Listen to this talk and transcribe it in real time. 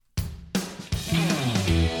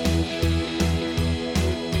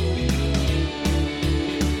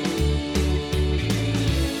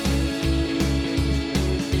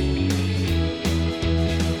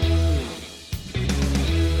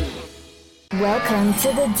Welcome to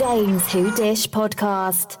the Dames Who Dish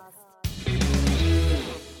podcast.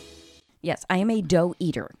 Yes, I am a dough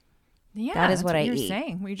eater. Yeah, that is what I you're eat.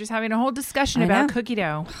 saying. We're just having a whole discussion I about know. cookie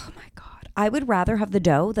dough. Oh my God. I would rather have the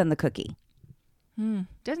dough than the cookie.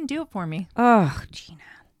 Doesn't do it for me. Oh, Gina.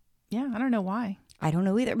 Yeah, I don't know why. I don't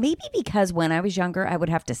know either. Maybe because when I was younger, I would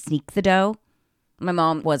have to sneak the dough. My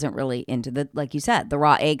mom wasn't really into the, like you said, the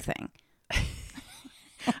raw egg thing.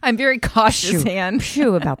 I'm very cautious, Phew, Ann.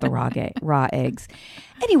 phew about the raw eggs.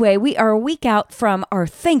 Anyway, we are a week out from our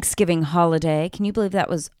Thanksgiving holiday. Can you believe that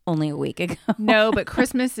was only a week ago? No, but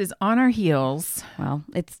Christmas is on our heels. Well,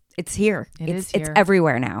 it's here. It's It's here.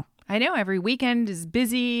 everywhere now. I know every weekend is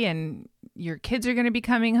busy and your kids are going to be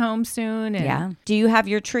coming home soon. And Yeah. Do you have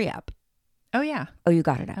your tree up? Oh, yeah. Oh, you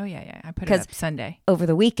got it up. Oh, yeah. I put it 'Cause up Sunday. Over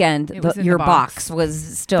the weekend, It was in your the box.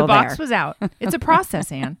 was still The there. box was out. It's a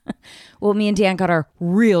process, Ann. Well, me and Dan got our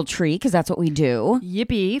real tree because that's what we do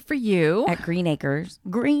Yippee for you. at Green Acres.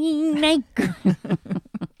 Green Acres.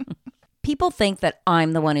 People think that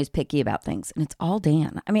I'm the one who's picky about things, and it's all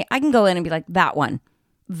Dan. I mean, I can go in and be like, that one,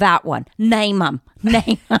 name them,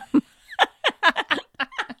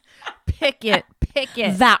 Pick it.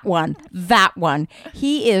 that one.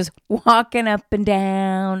 He is walking up and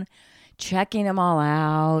down, checking them all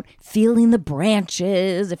out, feeling the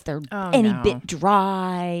branches if they're any bit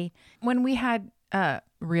dry. When we had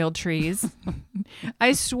real trees,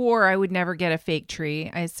 I swore I would never get a fake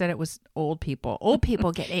tree. I said it was old people. Old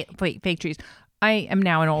people get fake trees. I am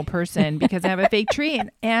now an old person because I have a fake tree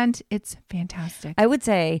and it's fantastic. I would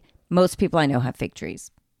say most people I know have fake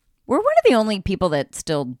trees. We're one of the only people that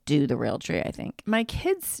still do the real tree, I think. My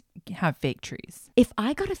kids have fake trees. If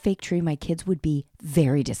I got a fake tree, my kids would be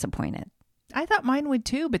very disappointed. I thought mine would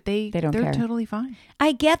too, but they're care. totally fine.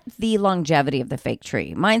 I get the longevity of the fake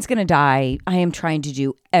tree. Mine's going to die. I am trying to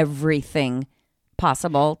do everything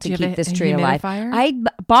possible to Do you keep have this a tree alive. humidifier? I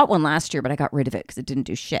bought one last year, but I got rid of it because it didn't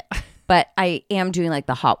do shit. But I am doing like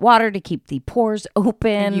the hot water to keep the pores Are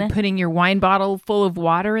open. you putting your wine bottle full of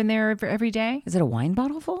water in there every day? Is it a wine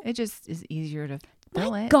bottle full? It just is easier to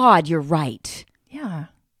fill My it. God, you're right. Yeah.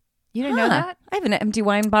 You didn't know that? I have an empty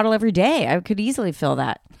wine bottle every day. I could easily fill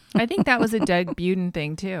that. I think that was a Doug Buden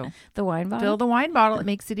thing too. The wine bottle? Fill the wine bottle. It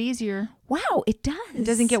makes it easier. Wow, it does. It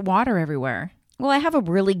doesn't get water everywhere. Well, I have a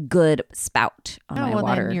really good spout on my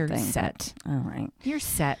water then you're thing. set. All right. You're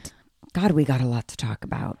set. God, we got a lot to talk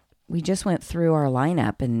about. We just went through our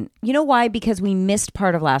lineup, and you know why? Because we missed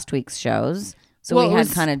part of last week's shows. So Well, we it had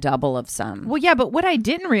was- kind of double of some. Well, yeah, but what I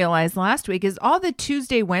didn't realize last week is all the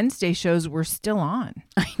Tuesday, Wednesday shows were still on.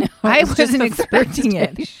 I know. I It was just wasn't the expecting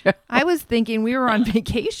Thursday it. show. I was thinking we were on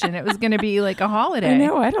vacation. It was going to be like a holiday. I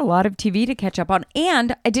know. I had a lot of TV to catch up on.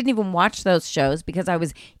 And I didn't even watch those shows because I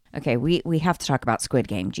was... Okay, we have to talk about Squid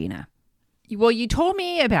Game, Gina. Well, you told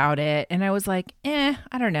me about it, and I was like, I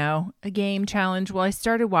don't know, a game challenge. Well, I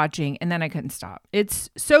started watching, and then I couldn't stop. It's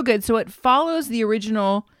so good. So it follows the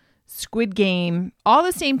original Squid Game, all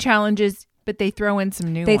the same challenges, but they throw in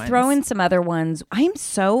some new ones. They throw in some other ones. I'm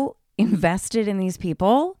so invested in these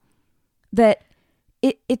people that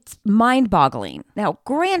it's mind-boggling. Now,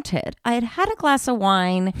 granted, I had a glass of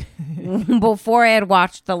wine before I had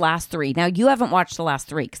watched the last three. Now, you haven't watched the last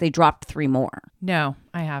three because they dropped three more. No,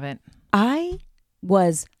 I haven't. I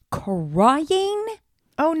was crying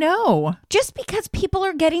Oh, no. just because people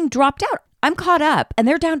are getting dropped out. I'm caught up, and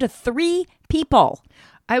they're down to three people.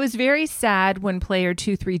 I was very sad when player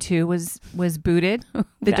 232 was booted. The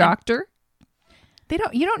Okay. doctor.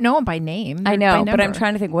 You don't know him by name. I They're know, by but I'm number.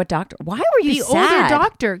 trying to think, what doctor? Why were you The sad? older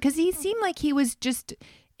doctor, because he seemed like he was just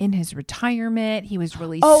in his retirement. He was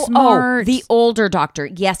really Oh, smart. the older doctor.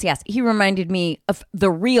 Yes. He reminded me of the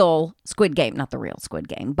real Squid Game, not the real Squid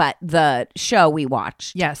Game, but the show we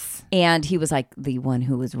watched. Yes. And he was like the one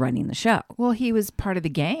who was running the show. Well, he was part of the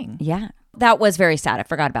gang. Yeah. That was very sad. I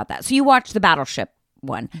forgot about that. So you watched the Battleship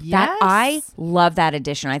one. That Yes. I love that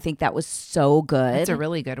edition. I think that was so good. It's a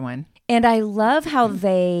really good one. And I love how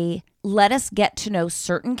they let us get to know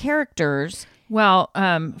certain characters. Well,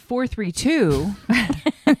 432,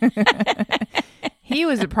 he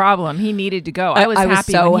was a problem. He needed to go. I was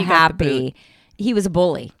happy so when he got the happy. boot. He was a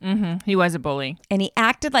bully. He was a bully. And he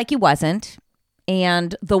acted like he wasn't.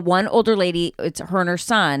 And the one older lady, it's her and her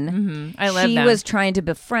son. I love she that. was trying to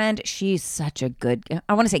befriend. She's such a good,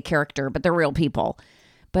 I want to say character, but they're real people.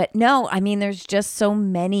 But no, I mean, there's just so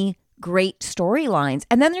many great storylines.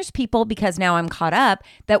 And then there's people, because now I'm caught up,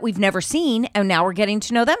 that we've never seen. And now we're getting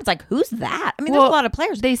to know them. It's like, who's that? I mean, there's a lot of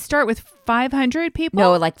players. They start with 500 people?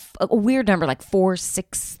 No, like a weird number, like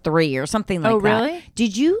 463 or something like that. Oh, really?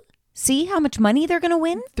 Did you See how much money they're going to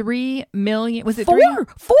win? 3 million. Was it 4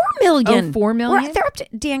 million. Oh, 4 million? They're up to,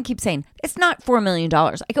 Dan keeps saying, it's not $4 million.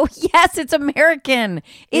 I go, yes, it's American.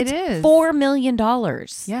 It is $4 million.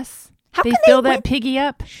 Yes. How they can fill they that piggy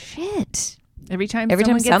up? Shit. Every time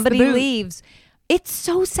somebody gets the boot. leaves. It's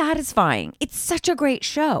so satisfying. It's such a great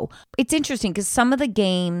show. It's interesting because some of the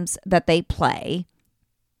games that they play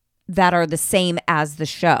that are the same as the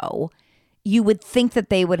show, you would think that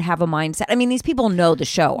they would have a mindset. I mean, these people know the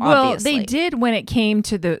show, obviously. Well, they did when it came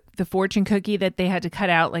to the fortune cookie that they had to cut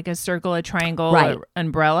out like a circle, a triangle, Right. or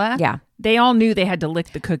umbrella. Yeah. They all knew they had to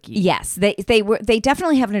lick the cookie. Yes, they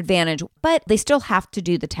definitely have an advantage, but they still have to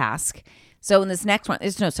do the task. So in this next one,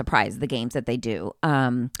 it's no surprise the games that they do.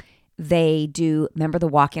 They do, remember the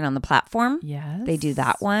walking on the platform? Yes. They do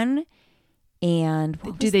that one. And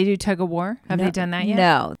do they do tug of war? Have they done that yet?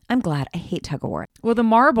 No. I'm glad. I hate tug of war. Well, the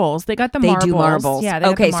marbles. They got the marbles. They do marbles. Yeah. They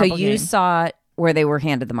got okay, the so marble you game. saw it where they were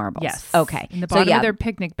handed the marbles. Yes. Okay. In the bottom of their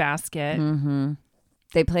picnic basket. Mm-hmm.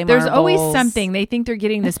 They play marbles. There's always something. They think they're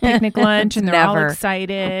getting this picnic lunch and they're all Never.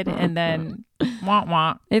 excited. And then wah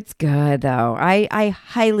wah. It's good, though. I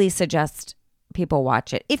highly suggest people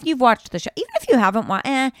watch it. If you've watched the show, even if you haven't watched,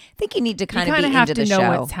 I think you need to kind of be have into to the know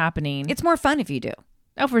show. what's happening. It's more fun if you do.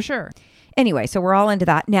 Oh, for sure. Anyway, so we're all into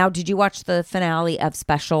that. Now, did you watch the finale of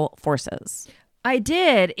Special Forces? I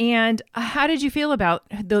did. And how did you feel about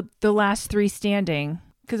the last 3 standing?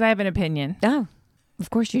 Because I have an opinion. Oh, of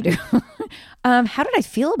course you do. How did I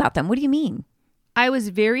feel about them? What do you mean? I was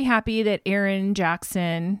very happy that Aaron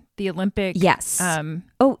Jackson, the Olympic Yes.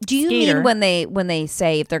 Do you skater, mean when they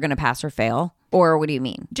say if they're going to pass or fail? Or what do you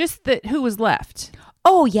mean? just that who was left?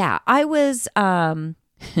 Oh, yeah. I was, well,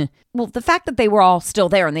 the fact that they were all still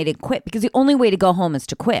there and they didn't quit, because the only way to go home is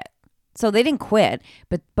to quit. So they didn't quit.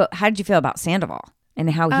 But how did you feel about Sandoval and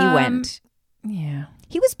how he went? Yeah.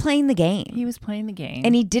 He was playing the game. He was playing the game.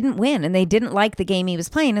 And he didn't win. And they didn't like the game he was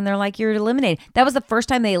playing. And they're like, you're eliminated. That was the first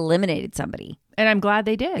time they eliminated somebody. And I'm glad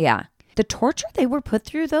they did. Yeah. The torture they were put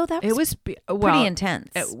through, though, that was pretty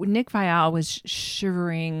intense. Nick Vial was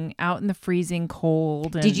shivering out in the freezing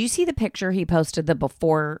cold. And Did you see the picture he posted the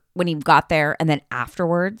before when he got there and then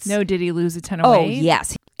afterwards? No, did he lose a ton of weight? Oh,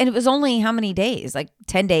 yes. And it was only how many days? Like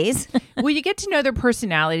 10 days? Well, you get to know their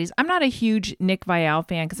personalities. I'm not a huge Nick Vial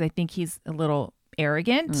fan because I think he's a little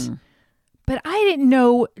arrogant. But I didn't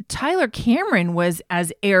know Tyler Cameron was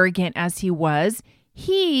as arrogant as he was.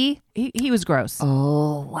 He was gross.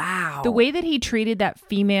 Oh, wow. The way that he treated that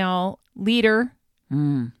female leader,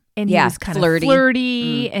 and he was kind flirty. of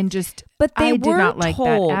flirty and just. But they I did were not like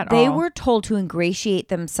told, that at they all. were told to ingratiate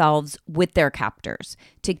themselves with their captors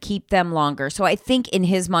to keep them longer. So I think in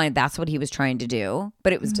his mind, that's what he was trying to do.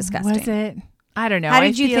 But it was disgusting. Was it? I don't know. How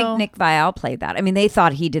did you think Nick Vial played that? I mean, they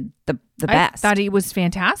thought he did the best. I thought he was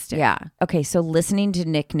fantastic. Yeah. Okay. So listening to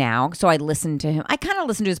Nick now, so I listened to him. I kind of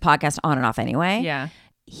listened to his podcast on and off anyway. Yeah.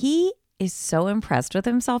 He is so impressed with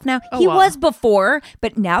himself now. Oh, he well. was before,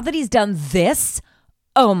 but now that he's done this,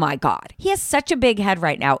 oh my God. He has such a big head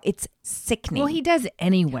right now. It's sickening. Well, he does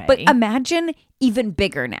anyway. But imagine even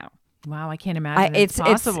bigger now. Wow, I can't imagine it's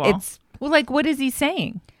possible. Well, like, what is he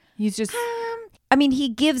saying? He's just... I mean, he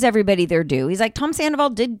gives everybody their due. He's like, Tom Sandoval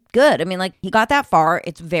did good. I mean, like, he got that far.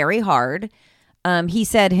 It's very hard. He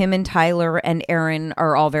said him and Tyler and Aaron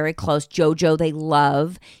are all very close. JoJo, they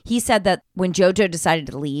love. He said that when JoJo decided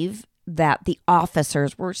to leave, that the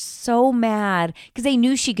officers were so mad because they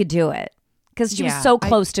knew she could do it because she was so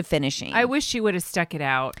close to finishing. I wish she would have stuck it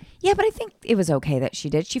out. Yeah, but I think it was okay that she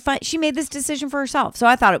did. She made this decision for herself. So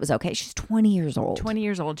I thought it was okay. She's 20 years old. 20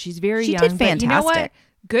 years old. She's very young. She did fantastic. But you know what?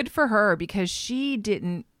 Good for her because she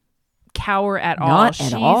didn't cower at all. Not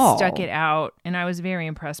at all. She stuck it out, and I was very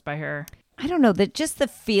impressed by her. I don't know, that just the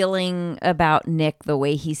feeling about Nick, the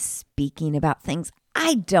way he's speaking about things,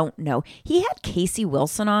 I don't know. He had Casey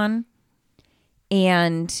Wilson on,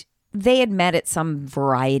 and they had met at some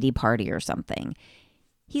variety party or something.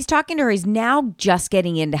 He's talking to her. He's now just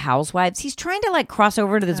getting into Housewives. He's trying to like cross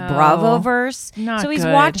over to this Bravo verse. Not so he's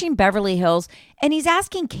good. watching Beverly Hills, and he's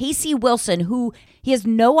asking Casey Wilson, who he has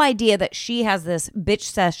no idea that she has this Bitch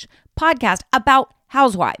Sesh podcast about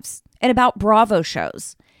Housewives and about Bravo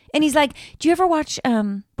shows. And he's like, do you ever watch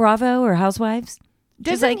Bravo or Housewives?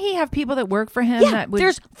 Doesn't he have people that work for him? Yeah, that would...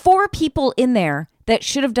 there's 4 people in there that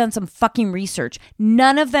should have done some fucking research.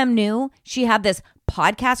 None of them knew she had this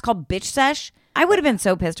podcast called Bitch Sesh. I would have been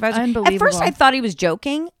so pissed if I was. Unbelievable. At first, I thought he was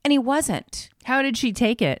joking, and he wasn't. How did she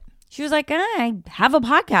take it? She was like, I have a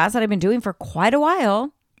podcast that I've been doing for quite a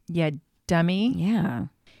while. Yeah, dummy. Yeah.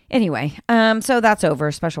 Anyway, so that's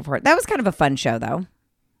over. Special for it. That was kind of a fun show, though.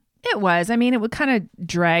 It was. I mean, it would kind of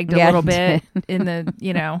dragged a little bit in the,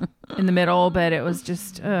 in the middle, but it was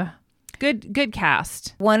just, Good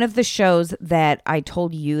cast. One of the shows that I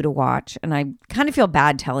told you to watch, and I kind of feel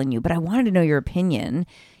bad telling you, but I wanted to know your opinion,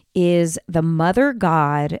 is the Mother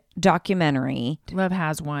God documentary. Love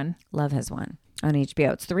Has One. Love Has One on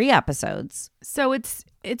HBO. It's 3 episodes. So it's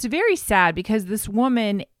very sad because this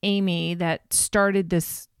woman, Amy, that started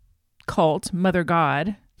this cult, Mother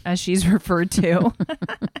God, as she's referred to.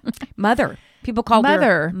 Mother. People called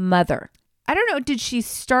her Mother. I don't know. Did she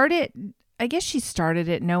start it? I guess she started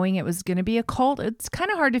it knowing it was going to be a cult. It's kind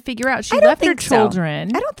of hard to figure out. She left her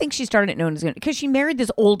children. I don't think she started it knowing it was because she married this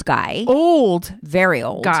old guy. Very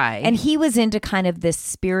old guy. And he was into kind of this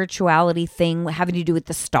spirituality thing having to do with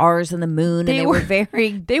the stars and the moon. They were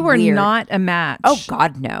weird. Not a match. Oh,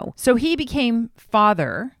 God, no. So he became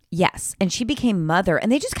father. Yes. And she became mother.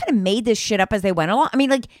 And they just kind of made this shit up as they went along. I mean,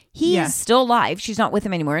 like, he's still alive. She's not with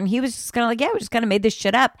him anymore. And he was just kind of like, yeah, we just kind of made this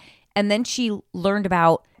shit up. And then she learned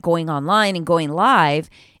about going online and going live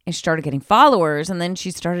and started getting followers. And then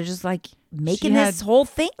she started just like making this whole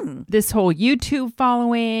thing. This whole YouTube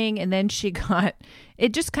following. And then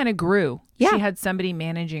it just kind of grew. Yeah. She had somebody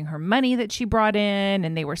managing her money that she brought in,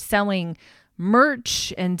 and they were selling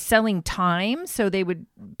merch and selling time. So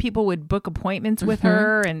people would book appointments with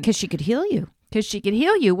her. And because she could heal you.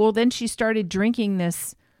 Well, then she started drinking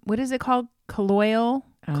this, what is it called? Colloidal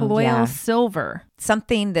silver.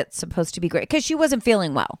 Something that's supposed to be great. Because she wasn't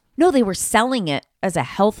feeling well. No, they were selling it as a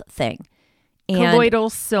health thing. Colloidal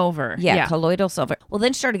silver. Yeah, colloidal silver. Well,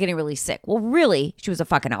 then she started getting really sick. Well, really, she was a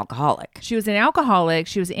fucking alcoholic. She was an alcoholic.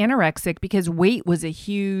 She was anorexic because weight was a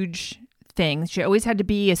huge thing. She always had to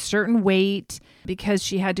be a certain weight because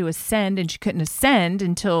she had to ascend, and she couldn't ascend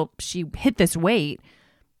until she hit this weight.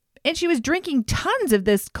 And she was drinking tons of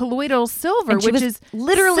this colloidal silver, which is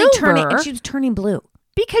literally silver, she was turning blue.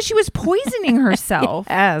 Because she was poisoning herself.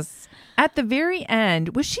 Yes. At the very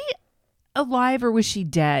end, was she alive or was she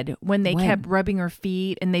dead when they kept rubbing her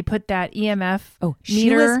feet and they put that EMF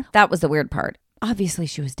meter? That was the weird part. Obviously,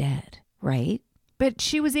 she was dead, right? But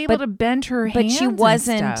she was able to bend her hands. But she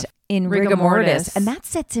wasn't and stuff. in rigor mortis. And that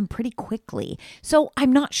sets in pretty quickly. So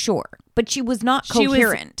I'm not sure. But she was not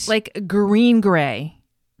coherent. She was like a green-gray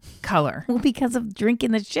color. Well, because of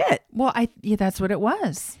drinking the shit. Well, that's what it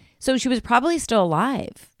was. So she was probably still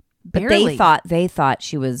alive. But Barely. they thought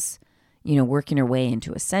she was, working her way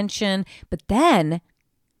into ascension. But then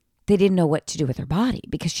they didn't know what to do with her body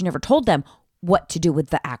because she never told them what to do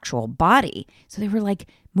with the actual body. So they were like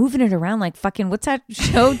moving it around like fucking, what's that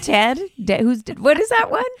show, Ted? What is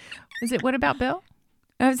that one? Is it What About Bill?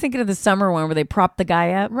 I was thinking of the summer one where they prop the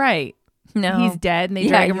guy up. Right. No. He's dead and they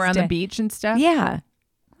drag him around the beach and stuff. Yeah.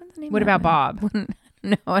 What about Bob?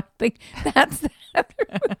 No, I think that's the other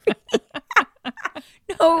movie.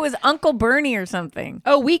 No, it was Uncle Bernie or something.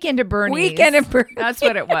 Oh, Weekend at Bernie's. Weekend at Bernie's. That's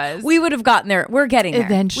what it was. We would have gotten there. We're getting there.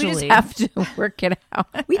 Eventually. We just have to work it out.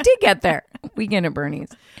 We did get there. Weekend at Bernie's.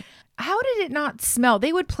 How did it not smell?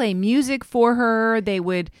 They would play music for her. They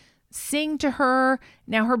would sing to her.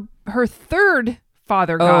 Now her third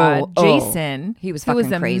father god, Jason, he was who was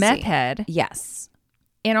fucking a crazy. meth head. Yes.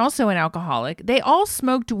 And also an alcoholic. They all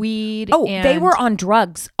smoked weed. Oh, they were on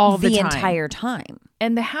drugs all the time. entire time.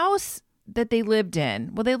 And the house that they lived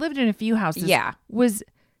in, well, they lived in a few houses. Yeah. Was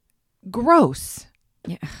gross.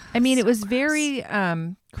 Yeah. I mean, it was very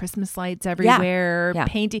Christmas lights everywhere,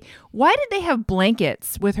 painting. Why did they have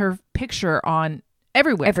blankets with her picture on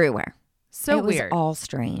everywhere? Everywhere. So it was weird. all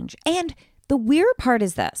strange. And the weird part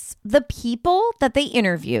is this. The people that they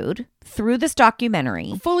interviewed through this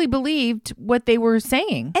documentary fully believed what they were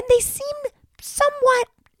saying. And they seemed somewhat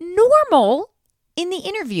normal in the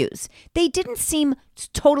interviews. They didn't seem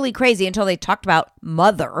totally crazy until they talked about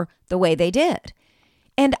Mother the way they did.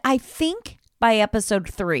 And I think by episode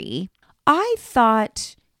 3, I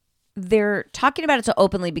thought they're talking about it so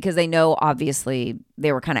openly because they know, obviously,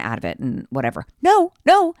 they were kind of out of it and whatever. No,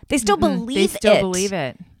 they still believe it. They still believe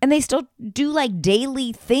it. And they still do like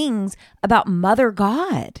daily things about Mother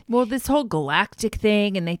God. Well, this whole galactic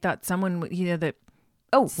thing, and they thought someone, that.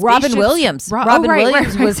 Oh, Robin Williams. Robin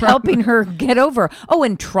Williams was helping her get over. Oh,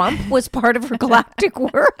 and Trump was part of her galactic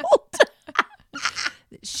world.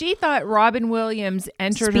 She thought Robin Williams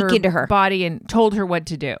entered Speaking to her body and told her what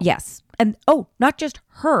to do. Yes. And not just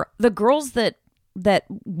her. The girls that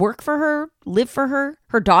work for her, live for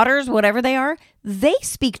her daughters, whatever they are, they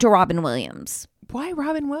speak to Robin Williams. Why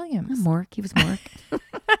Robin Williams? Mork. He was Mork.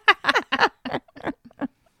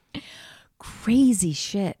 Crazy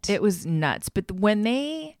shit. It was nuts. But when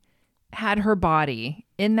they had her body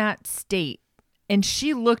in that state and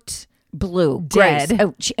she looked blue, dead. Gross.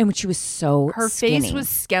 Oh, and she was so her skinny. face was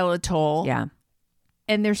skeletal. Yeah.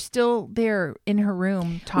 And they're still there in her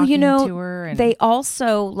room talking to her. And they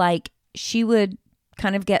also she would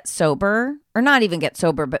kind of get sober, or not even get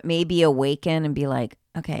sober, but maybe awaken and be like,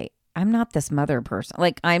 okay, I'm not this mother person.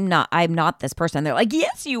 Like, I'm not this person. They're like,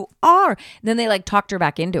 yes, you are. And then they like talked her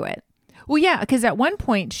back into it. Well, yeah, because at one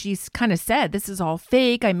point she's kind of said, this is all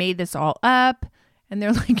fake. I made this all up. And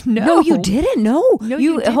they're like, no, you didn't. No,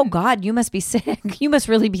 you didn't. Oh God, you must be sick. You must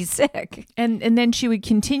really be sick. And then she would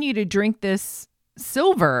continue to drink this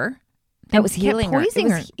silver. That was healing her. It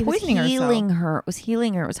was healing her. It was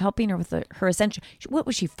healing her. It was helping her with her ascension. What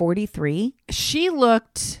was she, 43? She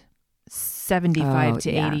looked 75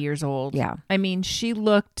 to 80 years old. Yeah. I mean, she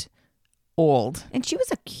looked old. And she was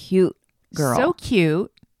a cute girl. So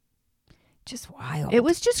cute. Just wild. It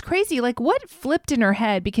was just crazy. Like, what flipped in her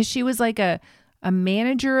head? Because she was like a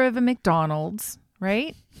manager of a McDonald's,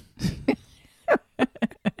 right?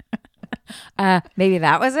 Maybe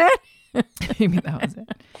that was it. Maybe that was it.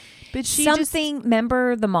 But she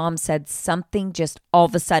remember the mom said something just all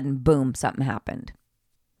of a sudden, boom, something happened.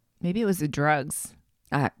 Maybe it was the drugs.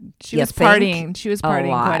 She you was think? partying. She was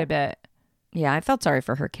partying quite a bit. Yeah, I felt sorry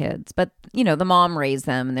for her kids, but the mom raised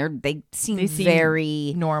them, and they seem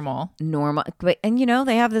very normal. And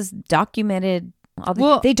they have this documented.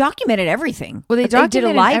 They documented everything. Well, they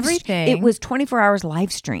documented did everything. It was 24 hours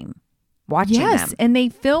live stream. Watching them. And they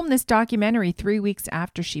filmed this documentary 3 weeks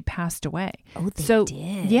after she passed away. Oh, they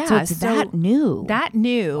did. Yeah, so it's that new. That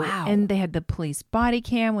new. Wow. And they had the police body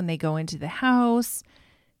cam when they go into the house.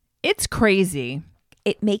 It's crazy.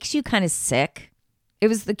 It makes you kind of sick. It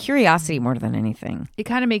was the curiosity more than anything. It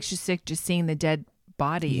kind of makes you sick just seeing the dead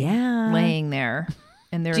body laying there.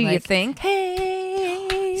 And they're Do like, you think?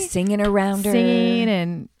 Hey, singing around her, singing,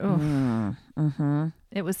 and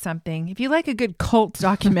it was something. If you like a good cult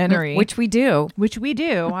documentary, which we do,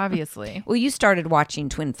 obviously. Well, you started watching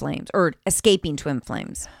Twin Flames or Escaping Twin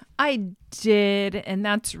Flames. I did, and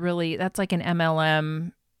that's like an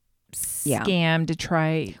MLM scam to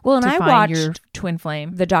try to find your twin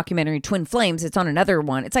flame. The documentary Twin Flames, it's on another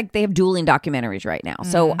one. It's like they have dueling documentaries right now.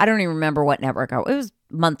 So I don't even remember what network. It was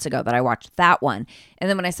months ago that I watched that one. And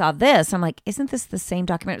then when I saw this, I'm like, isn't this the same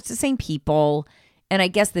documentary? It's the same people. And I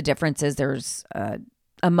guess the difference is there's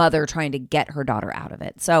a mother trying to get her daughter out of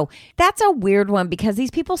it. So that's a weird one because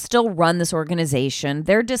these people still run this organization.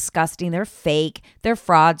 They're disgusting. They're fake. They're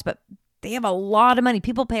frauds, but they have a lot of money.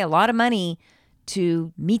 People pay a lot of money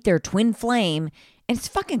to meet their twin flame. And it's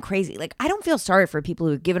fucking crazy. Like, I don't feel sorry for people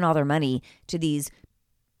who have given all their money to these.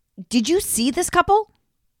 Did you see this couple?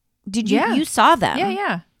 You saw them?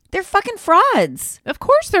 Yeah. They're fucking frauds. Of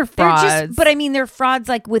course they're frauds. But I mean, they're frauds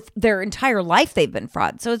like with their entire life they've been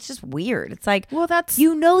frauds. So it's just weird. It's like, well, that's...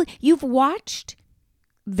 you've watched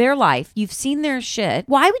their life. You've seen their shit.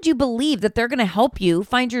 Why would you believe that they're going to help you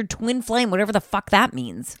find your twin flame, whatever the fuck that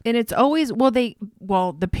means? And it's always,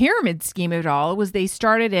 the pyramid scheme of it all was they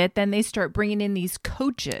started it, then they start bringing in these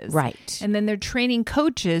coaches. Right. And then they're training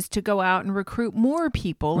coaches to go out and recruit more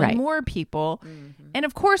people and more people. Mm-hmm. And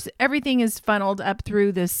of course, everything is funneled up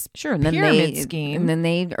through this pyramid scheme. And then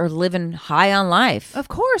they are living high on life. Of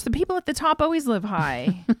course. The people at the top always live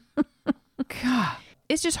high. God.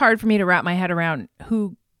 It's just hard for me to wrap my head around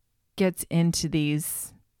who gets into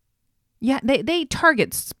these. Yeah, they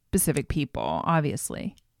target specific people,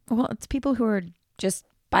 obviously. Well, it's people who are just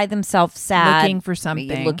by themselves sad. Looking for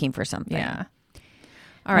something. Yeah.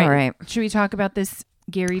 All right. Should we talk about this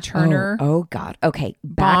Gary Turner? Oh God. Okay.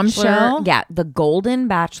 Bombshell? Yeah, the Golden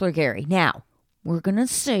Bachelor Gary. Now, we're going to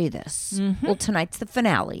say this. Mm-hmm. Well, tonight's the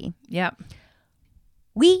finale. Yep.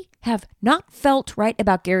 We have not felt right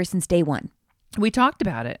about Gary since day one. We talked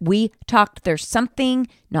about it. There's something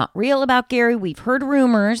not real about Gary. We've heard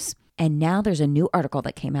rumors. And now there's a new article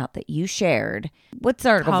that came out that you shared. What's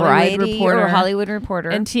the article? Hollywood Reporter.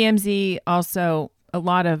 And TMZ also, a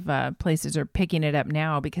lot of places are picking it up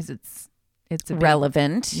now because it's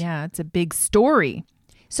relevant. It's a big story.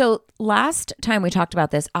 So last time we talked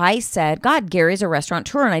about this, I said, God, Gary's a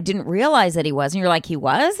restaurateur, and I didn't realize that he was. And you're like, he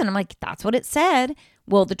was? And I'm like, that's what it said.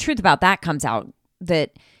 Well, the truth about that comes out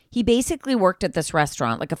that he basically worked at this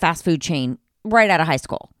restaurant, like a fast food chain, right out of high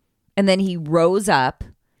school. And then he rose up,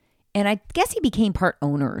 and I guess he became part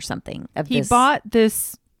owner or something of this. He bought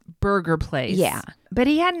this burger place. Yeah. But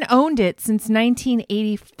he hadn't owned it since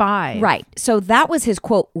 1985. Right. So that was his,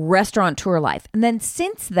 quote, restaurateur life. And then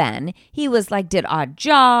since then, he was like, did odd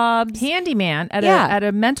jobs. Handyman at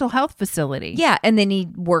a mental health facility. Yeah. And then he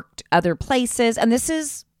worked other places. And this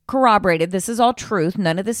is corroborated. This is all truth.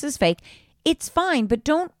 None of this is fake. It's fine, but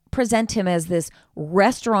don't present him as this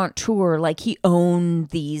restaurateur like he owned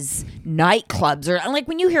these nightclubs, or like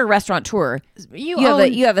when you hear restaurateur, you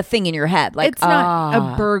have a thing in your head like it's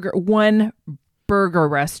not one burger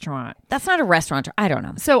restaurant. That's not a restaurant. I don't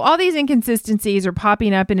know. So all these inconsistencies are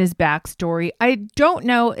popping up in his backstory. I don't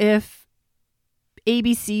know if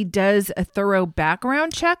ABC does a thorough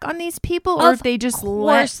background check on these people or if they just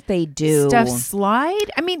let they do stuff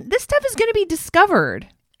slide. I mean, this stuff is going to be discovered.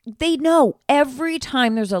 They know every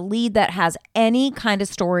time there's a lead that has any kind of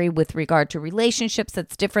story with regard to relationships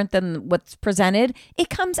that's different than what's presented, it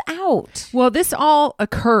comes out. Well, this all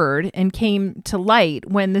occurred and came to light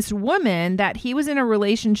when this woman that he was in a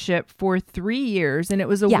relationship for 3 years, and it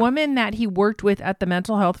was a woman that he worked with at the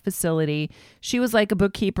mental health facility. She was like a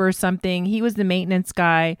bookkeeper or something. He was the maintenance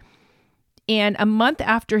guy. And a month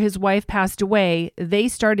after his wife passed away, they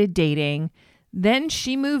started dating. Then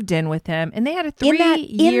she moved in with him, and they had a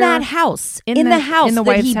 3-year in that house in the house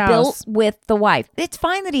that he built with the wife. It's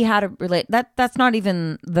fine that he had a that's not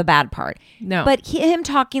even the bad part. No, but him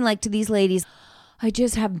talking like to these ladies, I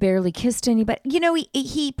just have barely kissed anybody. You know,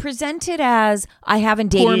 he presented as I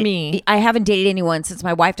haven't dated anyone since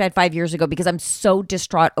my wife died 5 years ago because I'm so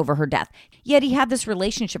distraught over her death. Yet he had this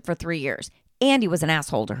relationship for 3 years, and he was an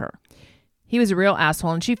asshole to her. He was a real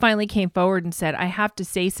asshole. And she finally came forward and said, I have to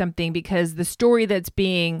say something because the story that's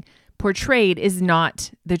being portrayed is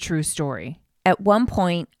not the true story. At one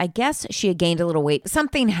point, I guess she had gained a little weight.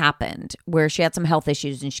 Something happened where she had some health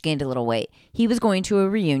issues and she gained a little weight. He was going to a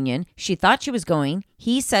reunion. She thought she was going.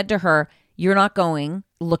 He said to her, you're not going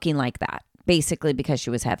looking like that, basically because she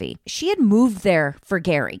was heavy. She had moved there for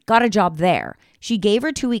Gary, got a job there. She gave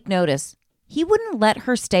her 2-week notice. He wouldn't let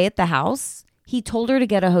her stay at the house. He told her to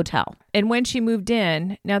get a hotel. And when she moved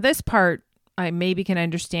in, now this part I maybe can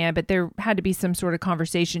understand, but there had to be some sort of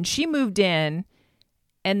conversation. She moved in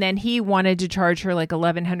and then he wanted to charge her like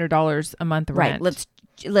 $1,100 a month rent. Right.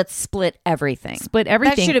 Let's split everything.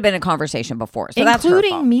 That should have been a conversation before. So including that's her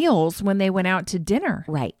fault. Meals when they went out to dinner.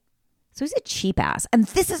 Right. So he's a cheap ass. And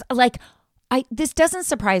this is like, this doesn't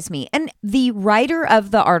surprise me. And the writer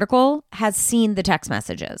of the article has seen the text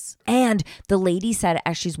messages. And the lady said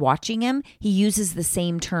as she's watching him, he uses the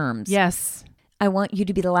same terms. Yes. I want you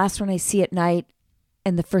to be the last one I see at night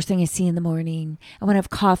and the first thing I see in the morning. I want to have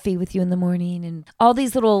coffee with you in the morning. And all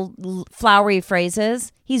these little flowery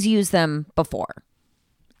phrases, he's used them before.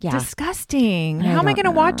 Yeah. Disgusting. How am I going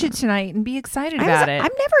to watch it tonight and be excited about it?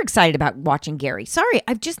 I'm never excited about watching Gary. Sorry,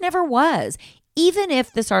 I've just never was. Even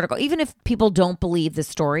if people don't believe this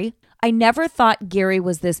story, I never thought Gary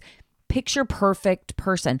was this picture perfect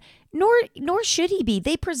person, nor should he be.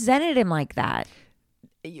 They presented him like that.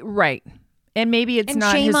 Right. And maybe it's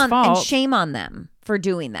not his fault. And shame on them for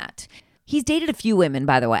doing that. He's dated a few women,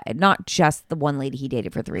 by the way, not just the one lady he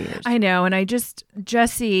dated for 3 years. I know. And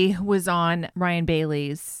Jesse was on Ryan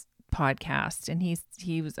Bailey's podcast, and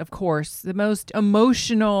he was, of course, the most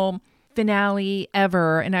emotional finale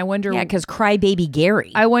ever. And I wonder, because crybaby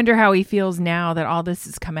Gary. I wonder how he feels now that all this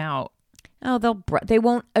has come out. Oh, they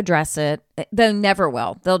won't address it. They never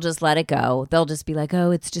will. They'll just let it go. They'll just be like,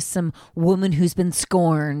 oh, it's just some woman who's been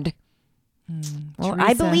scorned. Well, Teresa.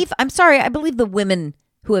 I believe the women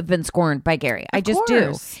who have been scorned by Gary. I just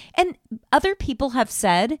do. And other people have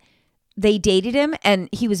said they dated him and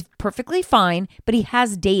he was perfectly fine, but he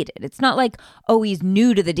has dated. It's not like, oh, he's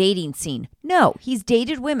new to the dating scene. No, he's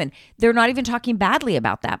dated women. They're not even talking badly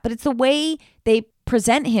about that, but it's the way they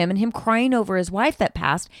present him and him crying over his wife that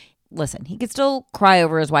passed. Listen, he could still cry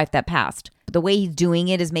over his wife that passed. But the way he's doing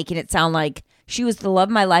it is making it sound like she was the love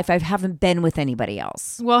of my life. I haven't been with anybody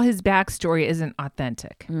else. Well, his backstory isn't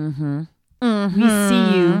authentic. Mm-hmm. We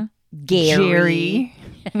see you, Gary.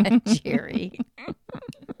 Jerry.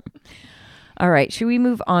 All right. Should we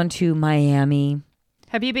move on to Miami?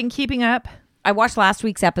 Have you been keeping up? I watched last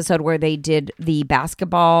week's episode where they did the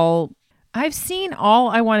basketball. I've seen all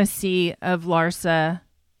I want to see of Larsa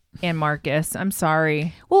and Marcus. I'm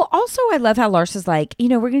sorry. Well, also, I love how Larsa's like,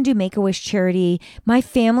 we're going to do Make-A-Wish charity. My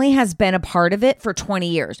family has been a part of it for 20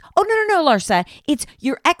 years. Oh, no, Larsa. It's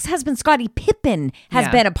your ex-husband, Scottie Pippen, has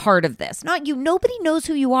been a part of this. Not you. Nobody knows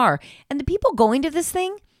who you are. And the people going to this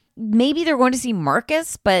thing, maybe they're going to see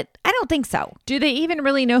Marcus, but I don't think so. Do they even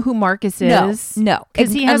really know who Marcus is? No.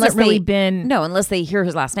 Because he hasn't really been... No, unless they hear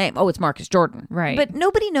his last name. Oh, it's Marcus Jordan. Right. But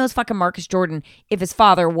nobody knows fucking Marcus Jordan if his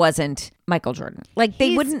father wasn't Michael Jordan. Like,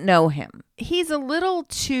 they wouldn't know him. He's a little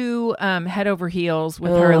too head over heels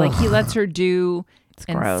with her. Like, he lets her do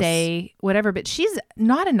say whatever, but she's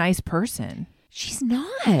not a nice person. She's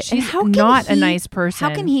not. She's not a nice person.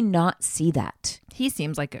 How can he not see that? He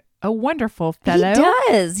seems like a wonderful fellow.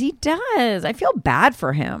 He does. I feel bad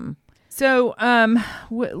for him. So,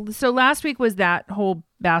 so last week was that whole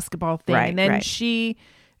basketball thing. Right, and then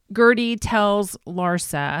Gertie tells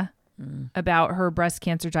Larsa about her breast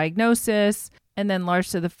cancer diagnosis. And then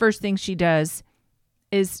Larsa, the first thing she does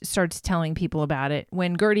starts telling people about it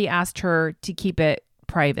when Gertie asked her to keep it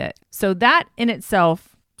private. So that in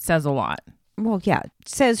itself says a lot. Well, yeah, it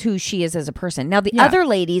says who she is as a person. Now, the other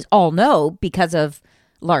ladies all know because of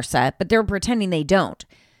Larsa, but they're pretending they don't.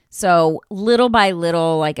 So little by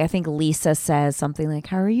little, like I think Lisa says something like,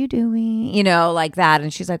 how are you doing? You know, like that.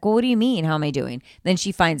 And she's like, well, what do you mean? How am I doing? Then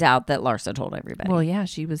she finds out that Larsa told everybody. Well, yeah,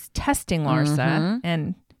 she was testing Larsa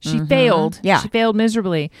and she failed. Yeah. She failed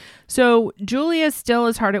miserably. So Julia still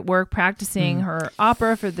is hard at work practicing her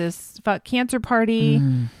opera for this fuck cancer party.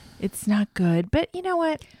 It's not good. But you know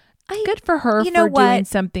what? Good for her doing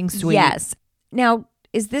something sweet. Yes. Now,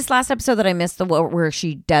 is this last episode that I missed where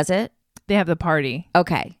she does it? They have the party.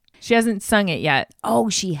 Okay. She hasn't sung it yet. Oh,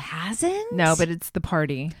 she hasn't? No, but it's the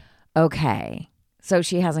party. Okay. So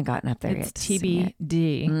she hasn't gotten up there yet. It's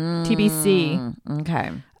TBD. TBC.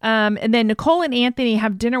 Okay. And then Nicole and Anthony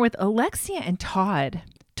have dinner with Alexia and Todd.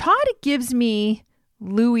 Todd gives me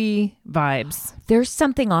Louis vibes. There's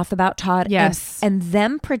something off about Todd. Yes. And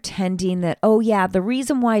them pretending that, oh, yeah, the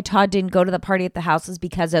reason why Todd didn't go to the party at the house is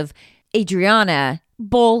because of Adriana.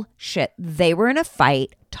 Bullshit. They were in a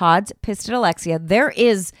fight. Todd's pissed at Alexia. There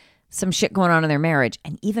is some shit going on in their marriage.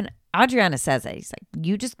 And even Adriana says it. He's like,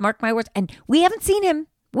 you just mark my words. And we haven't seen him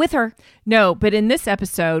with her. No, but in this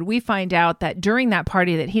episode, we find out that during that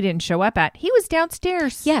party that he didn't show up at, he was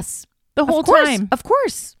downstairs. Yes. The whole time. Of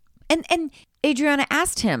course. And Adriana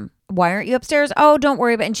asked him, why aren't you upstairs? Oh, don't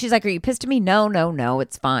worry about it. And she's like, are you pissed at me? No,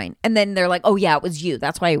 it's fine. And then they're like, oh, yeah, it was you.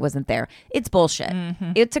 That's why he wasn't there. It's bullshit.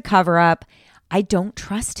 It's a cover up. I don't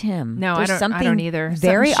trust him. No, I don't either.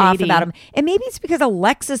 Very off about him. And maybe it's because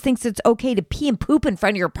Alexis thinks it's okay to pee and poop in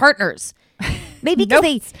front of your partners. Maybe because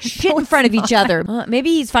they shit in front of each other.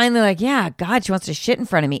 Maybe he's finally like, yeah, God, she wants to shit in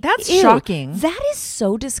front of me. That's shocking. That is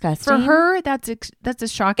so disgusting. For her, that's a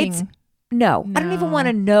shocking. No, I don't even want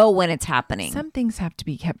to know when it's happening. Some things have to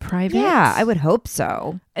be kept private. Yeah, I would hope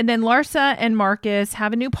so. And then Larsa and Marcus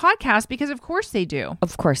have a new podcast because of course they do.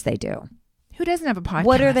 Of course they do. Who doesn't have a podcast?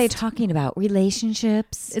 What are they talking about?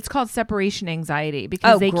 Relationships? It's called separation anxiety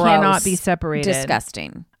because they cannot be separated.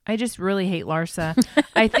 Disgusting. I just really hate Larsa.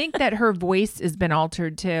 I think that her voice has been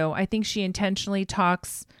altered too. I think she intentionally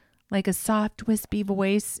talks like a soft, wispy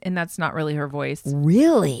voice, and that's not really her voice.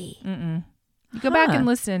 Really? You go back and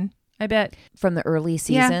listen. I bet. From the early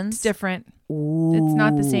seasons? Yeah, it's different. Ooh. It's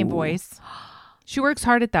not the same voice. She works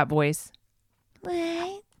hard at that voice.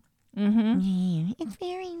 What? It's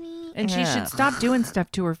very mean. And she should stop doing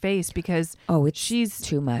stuff to her face because she's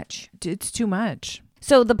too much. It's too much.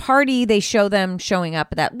 So the party, they show them showing up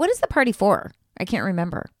at that. What is the party for? I can't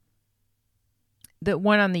remember. The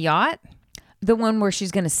one on the yacht? The one where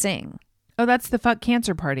she's going to sing. Oh, that's the fuck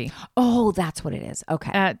cancer party. Oh, that's what it is.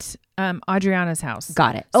 Okay. At Adriana's house.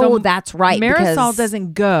 Got it. So that's right. Marisol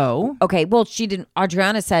doesn't go. Okay. Well, she didn't.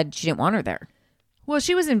 Adriana said she didn't want her there. Well,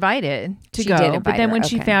 she was invited to She go. did invite but then her, when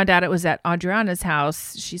she okay. found out it was at Adriana's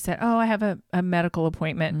house, she said, oh, I have a medical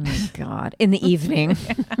appointment. God. In the evening.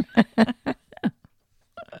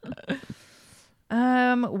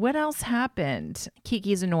 What else happened?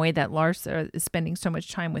 Kiki's annoyed that Larsa is spending so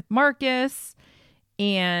much time with Marcus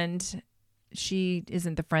and she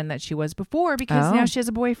isn't the friend that she was before because now she has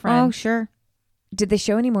a boyfriend. Oh, sure. Did they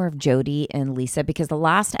show any more of Jody and Lisa? Because the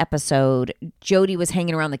last episode, Jody was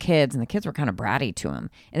hanging around the kids and the kids were kind of bratty to him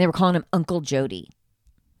and they were calling him Uncle Jody.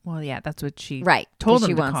 Well, yeah, that's what she told them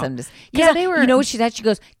she to wants call. them to. Yeah, they were. You know what she said? She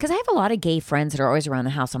goes, because I have a lot of gay friends that are always around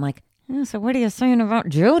the house. I'm like, so what are you saying about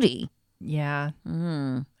Jody? Yeah.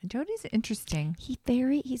 Jody's interesting. He's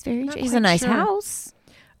very. He's Not a nice sure. house.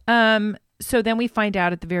 So then we find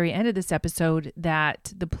out at the very end of this episode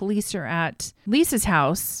that the police are at Lisa's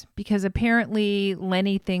house because apparently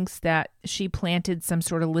Lenny thinks that she planted some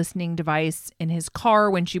sort of listening device in his car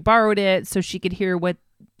when she borrowed it so she could hear what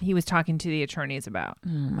he was talking to the attorneys about. Oh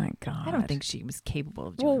my God. I don't think she was capable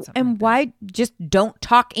of doing something. And like why just don't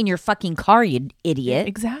talk in your fucking car, you that. idiot?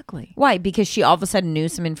 Exactly. Why? Because she all of a sudden knew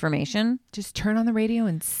some information? Just turn on the radio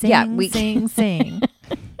and sing, sing.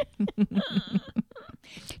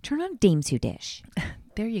 Turn on Dames Who Dish.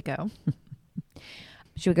 There you go.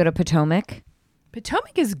 Should we go to Potomac?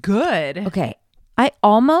 Potomac is good. Okay. I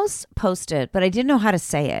almost posted, but I didn't know how to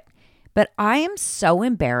say it. But I am so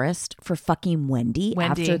embarrassed for fucking Wendy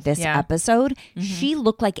after this episode. She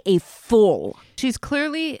looked like a fool. She's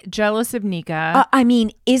clearly jealous of Nika. I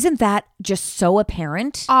mean, isn't that just so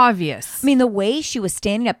apparent? Obvious. I mean, the way she was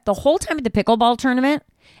standing up the whole time at the pickleball tournament,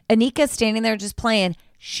 Anika's standing there just playing.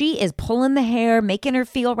 She is pulling the hair, making her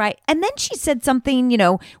feel right. And then she said something,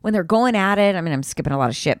 when they're going at it. I mean, I'm skipping a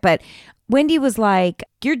lot of shit. But Wendy was like,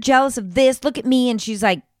 you're jealous of this. Look at me. And she's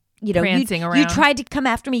like, you know, prancing you around. tried to come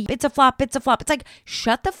after me. It's a flop. It's a flop. It's like,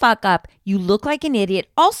 shut the fuck up. You look like an idiot.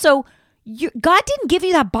 Also, God didn't give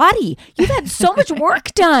you that body. You've had so much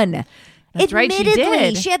work done. That's right, she Admittedly,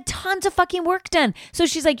 did. she had tons of fucking work done. So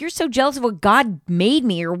she's like, you're so jealous of what God made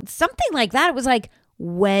me or something like that. It was like,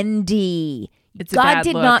 Wendy, It's a God bad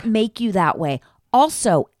did look. not make you that way.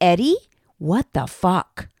 Also, Eddie, what the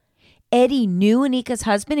fuck? Eddie knew Anika's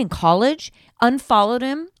husband in college, unfollowed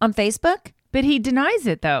him on Facebook. But he denies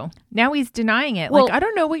it, though. Now he's denying it. Well, like, I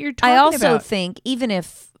don't know what you're talking I about. also think even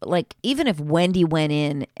if Wendy went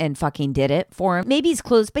in and fucking did it for him, maybe he's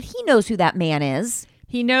close, but he knows who that man is.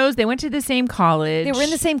 He knows they went to the same college. They were in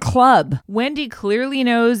the same club. Wendy clearly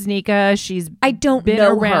knows Nika. She's I don't been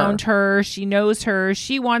know around her. She knows her.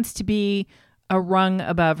 She wants to be a rung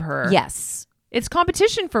above her. Yes. It's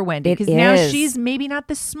competition for Wendy It because now is. she's maybe not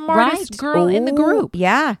the smartest Right. girl in the Ooh, group.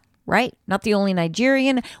 Yeah. Right. Not the only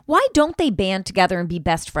Nigerian. Why don't they band together and be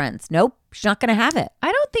best friends? Nope. She's not going to have it.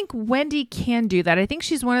 I don't think Wendy can do that. I think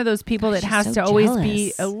she's one of those people that She's has so to always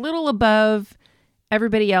be jealous. a little above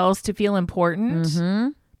everybody else to feel important. Mm-hmm.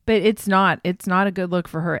 But it's not a good look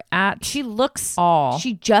for her at She looks all.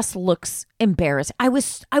 She just looks embarrassed. I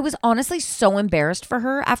was honestly so embarrassed for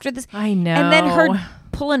her after this. I know. And then her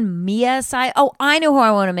pulling Mia aside. Oh, I know who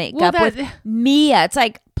I want to make Well, up with. Mia. It's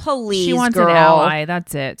like, please, she wants girl. an ally.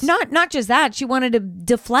 That's it. Not just that. She wanted to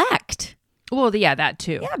deflect. Well, yeah, that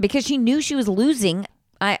too. Yeah, because she knew she was losing.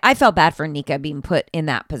 I felt bad for Nika being put in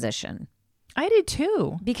that position. I did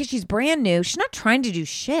too. Because she's brand new. She's not trying to do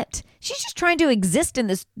shit. She's just trying to exist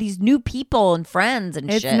in these new people and friends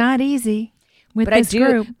and It's shit. not easy with But this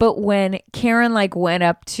group. But when Karen went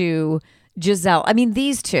up to Giselle, I mean,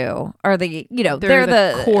 these two are the, they're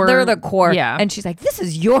the core. They're the core. Yeah. And she's like, this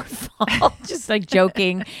is your fault. Just like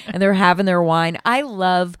joking. And they're having their wine. I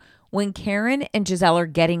love when Karen and Giselle are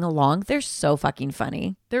getting along. They're so fucking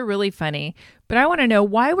funny. They're really funny. But I want to know,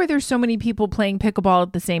 why were there so many people playing pickleball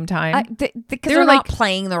at the same time? Because they're not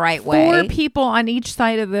playing the right way. 4 people on each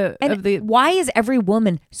side of the Why is every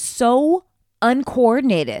woman so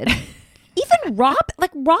uncoordinated? Even Robin,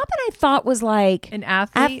 I thought was like an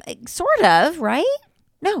athlete. Sort of, right?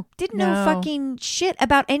 No, didn't know No. fucking shit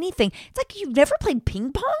about anything. It's like you've never played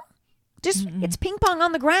ping pong. Just it's ping pong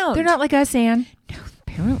on the ground. They're not like us, Anne.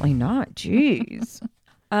 Apparently not. Jeez.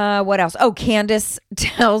 What else? Oh, Candace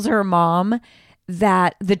tells her mom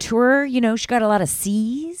that the tour, she got a lot of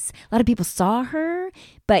C's. A lot of people saw her,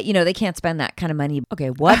 but they can't spend that kind of money. Okay,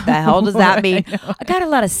 what the hell does that mean? I got a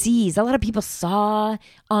lot of C's. A lot of people saw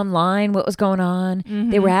online what was going on.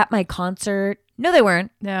 They were at my concert. No, they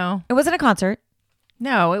weren't. No. It wasn't a concert.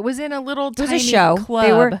 No, it was in a little It was tiny a show.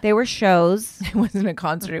 club. They were shows. It wasn't a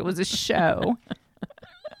concert. It was a show.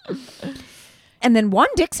 And then Juan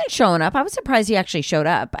Dixon showing up. I was surprised he actually showed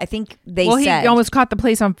up. I think they said. He almost caught the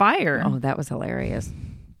place on fire. Oh, that was hilarious.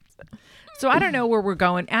 So I don't know where we're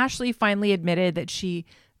going. Ashley finally admitted that she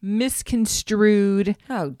misconstrued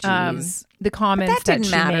Oh, jeez. the comments didn't that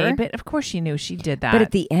she matter. made. But of course she knew she did that. But at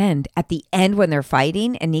the end when they're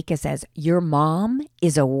fighting, Anika says, "Your mom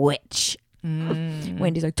is a witch."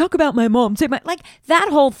 Wendy's like, "Talk about my mom." Say like that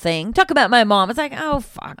whole thing. Talk about my mom. It's like, oh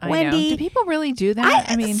fuck, I Wendy. know. Do people really do that?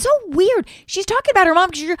 I mean, it's so weird. She's talking about her mom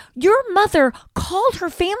because your mother called her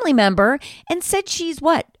family member and said she's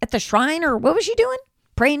what at the shrine or what was she doing?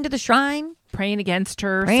 Praying to the shrine. praying against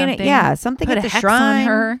her. Praying something. Something Put at a the hex shrine. on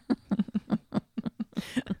her.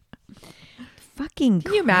 Fucking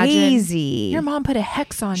Can you imagine? crazy. Your mom put a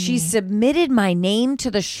hex on She me. submitted my name to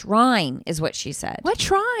the shrine, is what she said. What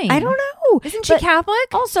shrine? I don't know. Isn't she But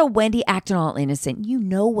Catholic? Also, Wendy acting all innocent. You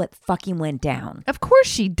know what fucking went down. Of course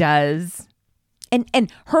she does.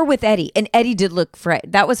 And her with Eddie. And Eddie did look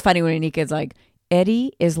that was funny when Anika's like,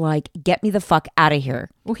 Eddie is like, get me the fuck out of here.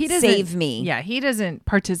 Well, he doesn't Save me. Yeah, he doesn't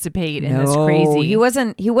participate in this crazy. He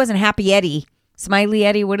wasn't Happy Eddie. Smiley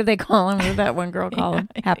Eddie. What do they call him? What did that one girl call him?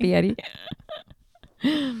 Happy Eddie.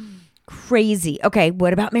 Crazy. Okay,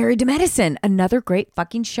 what about Married to Medicine? Another great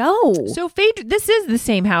fucking show. So Phaedra, this is the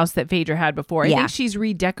same house that Phaedra had before. I Yeah. think she's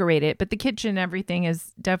redecorated, but the kitchen and everything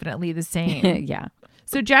is definitely the same. Yeah.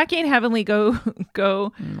 So Jackie and Heavenly go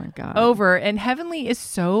Oh my God. over, and Heavenly is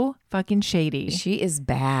so fucking shady. She is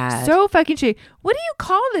bad. So fucking shady. What do you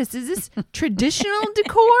call this? Is this traditional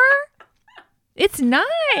decor? It's nice.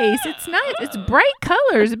 It's nice. It's bright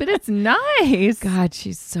colors, but it's nice. God,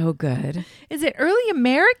 she's so good. Is it early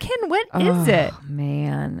American? What is it?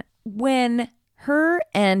 Man. When her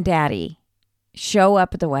and Daddy show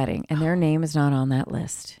up at the wedding and their name is not on that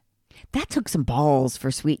list, that took some balls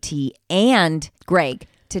for Sweet Tea and Greg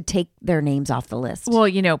to take their names off the list. Well,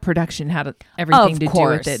 production had everything Of to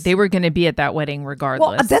course. do with it. They were going to be at that wedding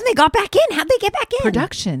regardless. Well, then they got back in. How'd they get back in?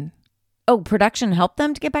 Production. Oh, production helped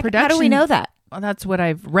them to get back? How do we Production- know that? Well, that's what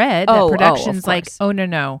I've read. Oh, that production's of like, course. oh,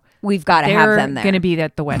 no. We've got to have They're them there. going to be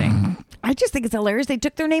at the wedding. I just think it's hilarious. They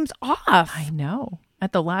took their names off. I know.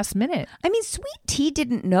 At the last minute. I mean, Sweet Tea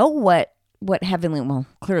didn't know what Heavenly, well,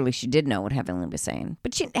 clearly she did know what Heavenly was saying,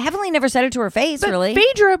 but Heavenly never said it to her face, But really.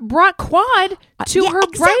 Phaedra brought Quad to her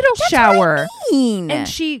exactly. bridal That's shower. what I mean. And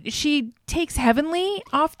she takes Heavenly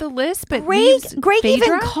off the list, but Greg leaves even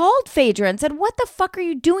Phaedra? called Phaedra and said, "What the fuck are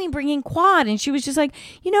you doing bringing Quad?" And she was just like,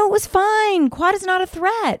 "It was fine. Quad is not a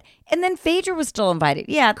threat." And then Phaedra was still invited.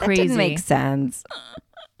 Yeah, that Crazy. didn't make sense.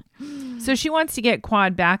 So she wants to get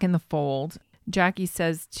Quad back in the fold. Jackie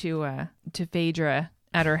says to Phaedra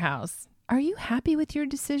at her house, "Are you happy with your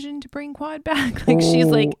decision to bring Quad back?"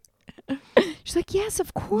 She's like, "Yes,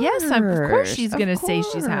 of course. yes, of course she's going to say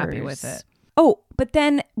she's happy with it. Oh, but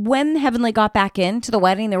then when Heavenly got back into the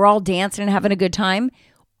wedding, they were all dancing and having a good time.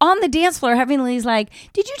 On the dance floor, Heavenly's like,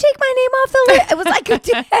 "Did you take my name off the list?" It was like,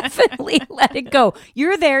 definitely let it go.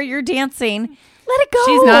 You're there, you're dancing. Let it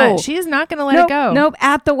go. She is not going to let it go. Nope,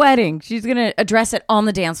 at the wedding. She's going to address it on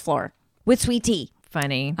the dance floor with Sweet Tea.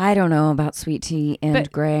 Funny. I don't know about Sweet Tea and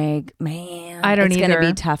But Greg. Man, I don't it's going to either.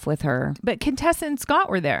 be tough with her. But Contessa and Scott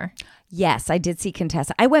were there. Yes, I did see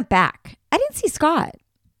Contessa. I went back. I didn't see Scott.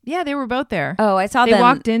 Yeah, they were both there. Oh, I saw They them.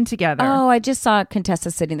 walked in together. Oh, I just saw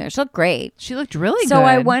Contessa sitting there. She looked great. She looked really good. So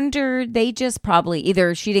I wonder, they just probably,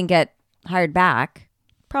 either she didn't get hired back.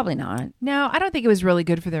 Probably not. No, I don't think it was really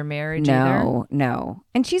good for their marriage either. No.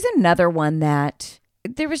 And she's another one that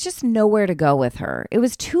there was just nowhere to go with her. It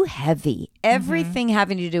was too heavy. Everything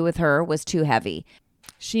having to do with her was too heavy.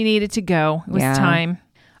 She needed to go. It was Yeah. time.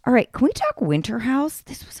 All right, can we talk Winter House?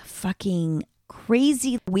 This was a fucking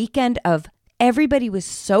crazy weekend of everybody was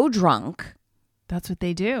so drunk. That's what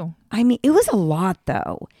they do. I mean, it was a lot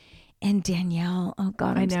though. And Danielle, oh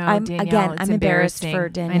God, I know, I'm Danielle, it's I'm embarrassed embarrassing. for I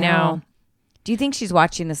Danielle. know. Do you think she's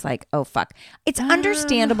watching this like, oh fuck? It's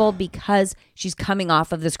understandable because she's coming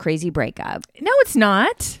off of this crazy breakup. No, it's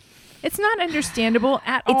not. It's not understandable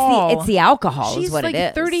at all. It's the alcohol She's is what like it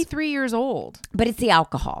is. 33 years old. But it's the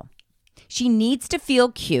alcohol. She needs to feel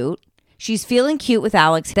cute. She's feeling cute with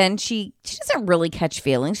Alex. Then she doesn't really catch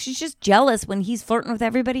feelings. She's just jealous when he's flirting with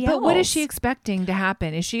everybody else. But what is she expecting to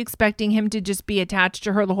happen? Is she expecting him to just be attached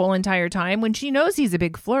to her the whole entire time when she knows he's a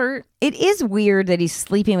big flirt? It is weird that he's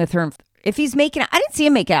sleeping with her. If he's making out, I didn't see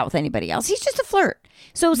him make out with anybody else. He's just a flirt.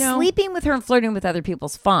 So No. sleeping with her and flirting with other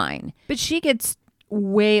people's fine. But she gets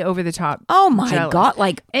way over the top. Oh my jealous. God.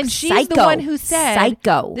 Like, And she's psycho. the one who said,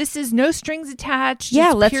 psycho. "This is no strings attached. Yeah,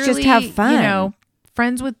 It's let's just purely, have fun."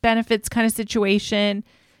 Friends with benefits kind of situation."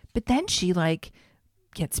 But then she like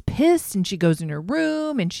gets pissed and she goes in her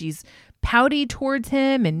room and she's pouty towards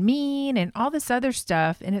him and mean and all this other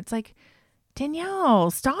stuff. And it's like, Danielle,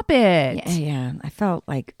 stop it. Yeah. I felt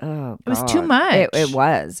like, oh, It was God. too much. It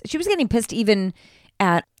was. She was getting pissed even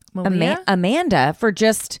at Malia? Amanda for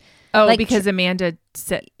just. Oh, like, because Amanda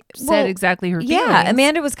said Well, exactly her feelings. Yeah,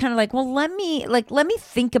 Amanda was kind of like, well, let me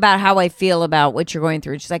think about how I feel about what you're going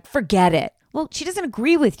through. And she's like, forget it. Well, she doesn't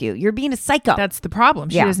agree with you. You're being a psycho. That's the problem.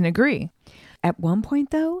 She Yeah. doesn't agree. At one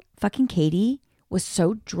point, though, fucking Katie was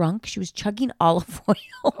so drunk, she was chugging olive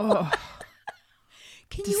oil.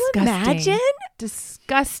 Can you imagine?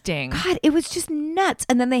 Disgusting. God, it was just nuts.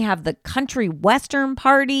 And then they have the country western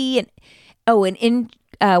party. And in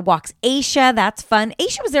walks Aisha. That's fun.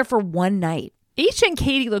 Aisha was there for one night. Aisha and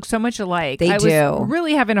Katie look so much alike. They I do. was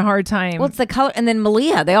really having a hard time. Well, it's the color. And then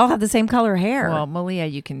Malia, they all have the same color hair. Well, Malia,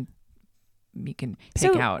 you can pick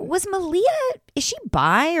so out. was Malia, is she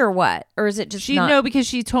bi or what? Or is it just She not? no, because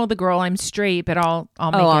she told the girl, "I'm straight, but I'll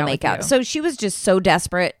make out with you." So she was just so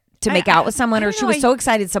desperate to make out with someone, I or don't she know, was so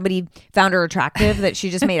excited somebody found her attractive that she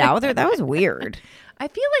just made out with her. That was weird. I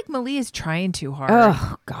feel like Malia's trying too hard.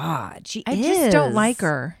 Oh God, she I is. just don't like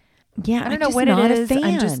her. Yeah, I don't I'm know just what not it is. A fan.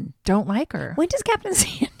 I just don't like her. When does Captain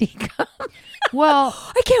Sandy come? Well,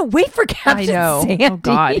 I can't wait for Captain I know. Sandy. Oh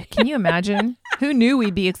God, can you imagine? Who knew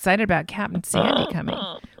we'd be excited about Captain Sandy coming?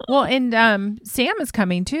 Well, and Sam is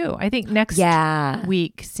coming too. I think next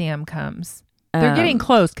week Sam comes. They're getting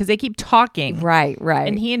close because they keep talking. Right.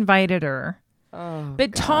 And he invited her. Oh,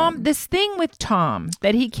 But Tom, this thing with Tom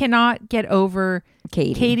that he cannot get over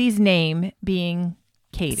Katie's name being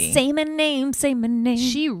Katie. Same a name.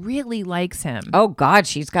 She really likes him. Oh God,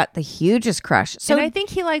 she's got the hugest crush. So and I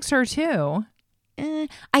think he likes her too.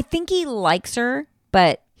 I think he likes her,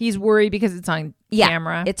 but He's worried because it's on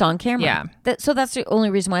camera. It's on camera. Yeah. So that's the only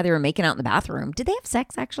reason why they were making out in the bathroom. Did they have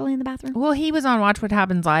sex actually in the bathroom? Well, he was on Watch What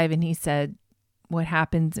Happens Live and he said what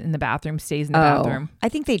happens in the bathroom stays in the bathroom. I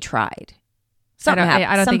think they tried. Something happened.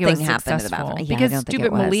 I don't think it was Something happened at the successful bathroom. Yeah, I because don't think stupid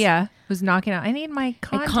it was. Malia was knocking out. I need my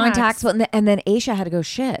Contacts, and then Aisha had to go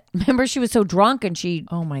shit. Remember, she was so drunk and she.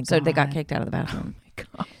 Oh my god! So they got kicked out of the bathroom. Oh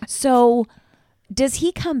my god! So, does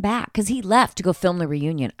he come back? Because he left to go film the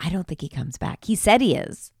reunion. I don't think he comes back. He said he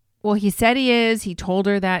is. Well, he said he is. He told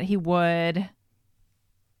her that he would.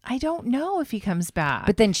 I don't know if he comes back.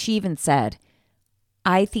 But then she even said,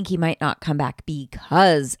 I think he might not come back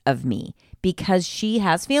because of me, because she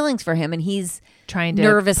has feelings for him and he's trying to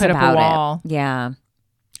nervous put about up a wall. it. Yeah.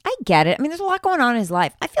 I get it. I mean, there's a lot going on in his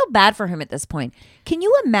life. I feel bad for him at this point. Can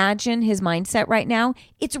you imagine his mindset right now?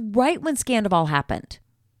 It's right when Scandival happened.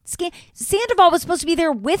 Sandoval was supposed to be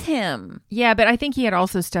there with him. Yeah, but I think he had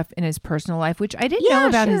also stuff in his personal life, which I didn't know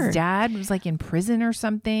about. His dad was like in prison or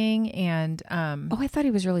something. And I thought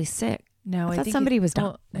he was really sick. No, I thought somebody was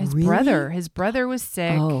dying. His really? brother. His brother was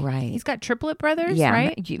sick. Oh, right. He's got triplet brothers, yeah,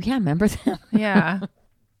 right? Yeah, remember them? Yeah.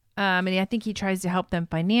 And I think he tries to help them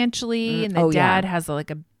financially, and the dad has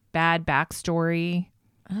like a bad backstory.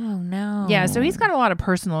 Oh, no. Yeah, so he's got a lot of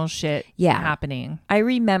personal shit happening. I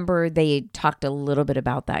remember they talked a little bit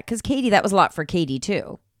about that because Katie, that was a lot for Katie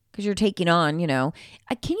too, because you're taking on,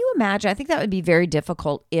 can you imagine? I think that would be very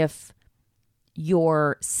difficult if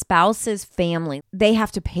your spouse's family, they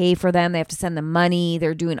have to pay for them. They have to send them money.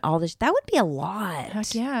 They're doing all this. That would be a lot.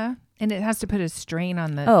 Heck yeah. And it has to put a strain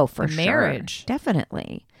on the marriage. Sure.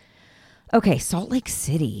 Definitely. Okay, Salt Lake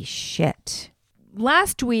City. Shit.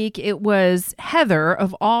 Last week, it was Heather,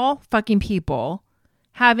 of all fucking people,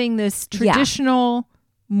 having this traditional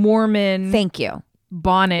Mormon Thank you.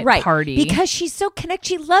 bonnet party. Because she's so connected.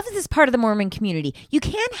 She loves this part of the Mormon community. You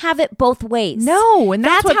can't have it both ways. No, and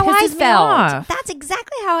that's what how I pisses me felt. off. That's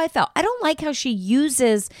exactly how I felt. I don't like how she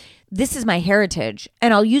uses, this is my heritage,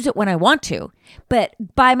 and I'll use it when I want to. But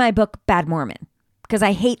buy my book, Bad Mormon, because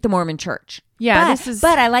I hate the Mormon church. Yeah,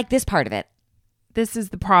 but I like this part of it. This is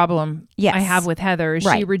the problem I have with Heather.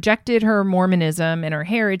 She rejected her Mormonism and her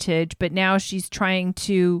heritage, but now she's trying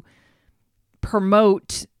to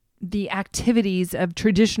promote the activities of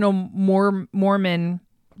traditional Mormon.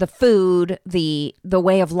 The food, the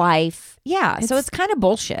way of life. Yeah, so it's kind of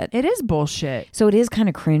bullshit. It is bullshit. So it is kind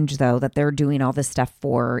of cringe, though, that they're doing all this stuff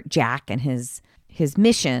for Jack and his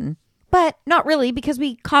mission. But not really, because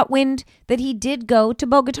we caught wind that he did go to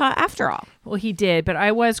Bogota after all. Well, he did, but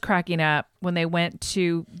I was cracking up when they went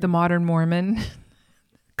to the Modern Mormon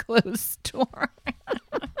clothes store.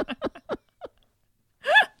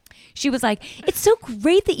 She was like, it's so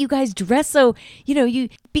great that you guys dress so, you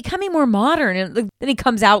becoming more modern. And then he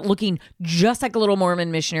comes out looking just like a little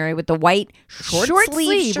Mormon missionary with the white short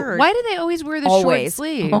sleeve shirt. Why do they always wear the short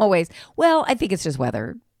sleeve? Always. Well, I think it's just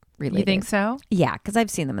weather related. You think so? Yeah, because I've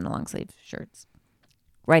seen them in the long sleeve shirts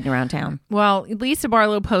riding around town. Well, Lisa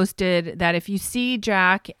Barlow posted that if you see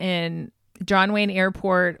Jack in John Wayne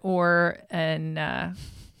Airport or in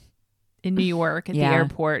New York at the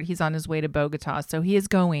airport, he's on his way to Bogota. So he is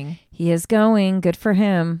going. He is going. Good for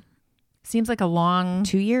him. Seems like a long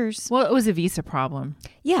 2 years. Well, it was a visa problem.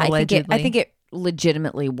 Yeah, I think it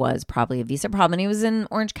legitimately was probably a visa problem. And he was in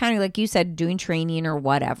Orange County, like you said, doing training or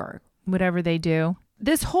whatever. Whatever they do.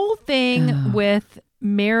 This whole thing with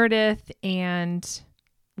Meredith and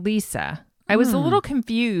Lisa, I was a little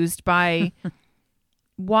confused by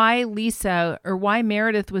why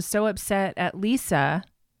Meredith was so upset at Lisa,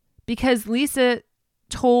 because Lisa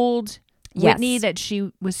told Whitney that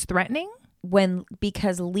she was threatening.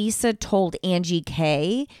 Because Lisa told Angie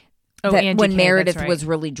K Angie when K, Meredith was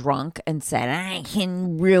really drunk and said, I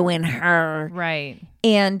can ruin her. Right.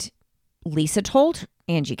 And Lisa told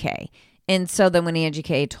Angie K. And so then when Angie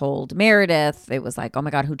K told Meredith, it was like, oh my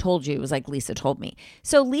God, who told you? It was like, Lisa told me.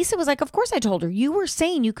 So Lisa was like, of course I told her. You were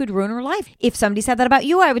saying you could ruin her life. If somebody said that about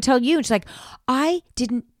you, I would tell you. And she's like, I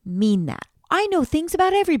didn't mean that. I know things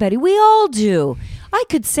about everybody. We all do. I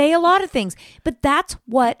could say a lot of things. But that's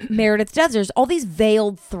what Meredith does. There's all these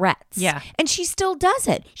veiled threats. Yeah. And she still does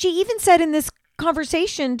it. She even said in this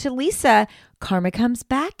conversation to Lisa, karma comes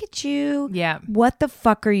back at you. Yeah. What the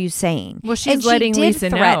fuck are you saying? Well, she's letting Lisa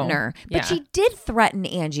know. Threaten her. But she did threaten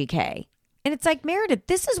Angie K. And it's like, Meredith,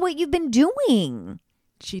 this is what you've been doing.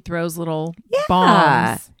 She throws little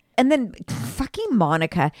bombs. And then fucking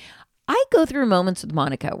Monica. I go through moments with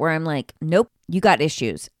Monica where I'm like, nope, you got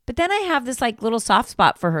issues. But then I have this like little soft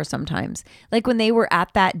spot for her sometimes. Like when they were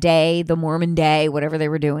at that day, the Mormon day, whatever they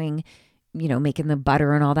were doing, making the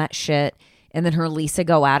butter and all that shit. And then her Lisa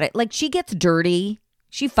go at it. Like she gets dirty.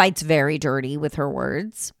 She fights very dirty with her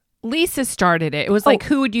words. Lisa started it. It was like,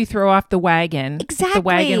 who would you throw off the wagon? Exactly. If the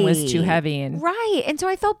wagon was too heavy. And right. And so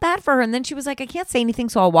I felt bad for her. And then she was like, I can't say anything,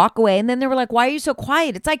 so I'll walk away. And then they were like, why are you so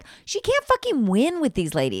quiet? It's like, she can't fucking win with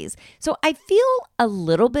these ladies. So I feel a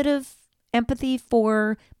little bit of empathy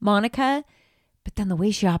for Monica, but then the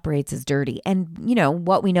way she operates is dirty. And, you know,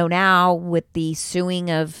 what we know now with the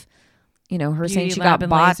suing of, you know, her saying she got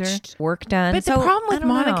botched work done. But so, the problem with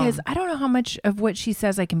Monica know. is I don't know how much of what she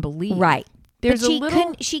says I can believe. Right. There's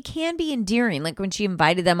but she can be endearing. Like when she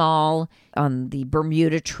invited them all on the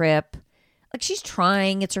Bermuda trip. Like she's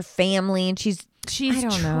trying. It's her family, and she's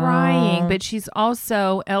trying, but she's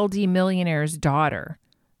also LD Millionaire's daughter.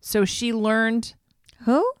 So she learned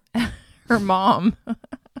who? Her mom.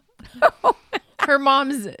 Her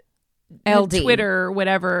mom's LD Twitter or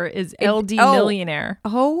whatever is LD Millionaire.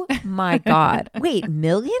 Oh my God. Wait,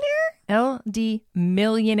 millionaire? LD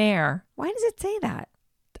Millionaire. Why does it say that?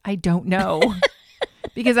 I don't know.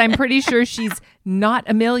 Because I'm pretty sure she's not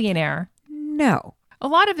a millionaire. No. A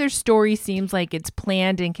lot of their story seems like it's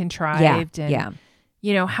planned and contrived. And,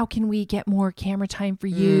 you know, how can we get more camera time for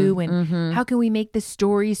you? And how can we make this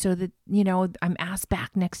story so that, you know, I'm asked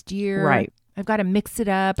back next year? Right. I've got to mix it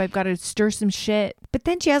up. I've got to stir some shit. But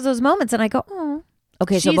then she has those moments and I go, oh.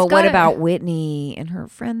 Okay, what about Whitney and her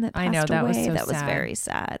friend that passed away? I know, that was so that was sad. very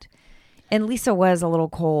sad. And Lisa was a little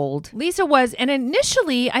cold. Lisa was. And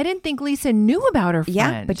initially, I didn't think Lisa knew about her friend.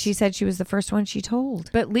 Yeah, but she said she was the first one she told.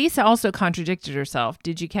 But Lisa also contradicted herself.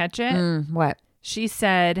 Did you catch it? What? She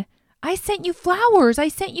said, I sent you flowers. I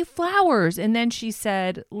sent you flowers. And then she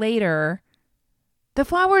said later, the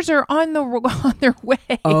flowers are on their way.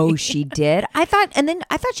 Oh, she did? I thought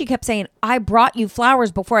she kept saying, I brought you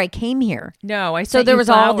flowers before I came here. No, I sent So there you was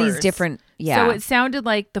flowers. all these different, So it sounded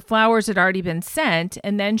like the flowers had already been sent.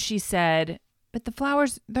 And then she said, but the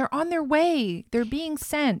flowers, they're on their way. They're being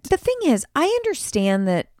sent. The thing is, I understand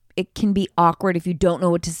that it can be awkward if you don't know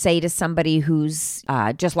what to say to somebody who's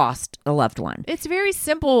just lost a loved one. It's very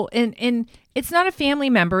simple. And it's not a family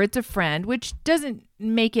member. It's a friend, which doesn't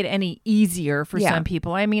make it any easier for some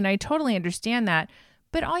people. I mean, I totally understand that.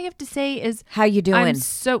 But all you have to say is, how you doing? I'm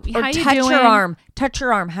so, or how you touch doing? her arm. Touch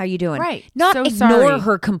her arm. How you doing? Right. Not So ignore sorry.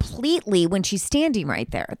 her completely when she's standing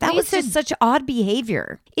right there. That was Lisa- just such odd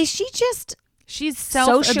behavior. Is she just She's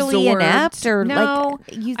self-absorbed. socially inept, or no,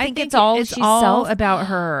 like you I think it's all it's she's all self about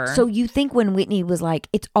her? So you think when Whitney was like,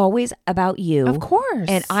 it's always about you, Of course.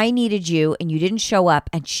 and I needed you, and you didn't show up,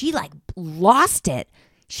 and she like lost it.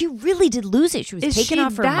 She really did lose it. She was Is taking she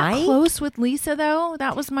off her that mic. close with Lisa though?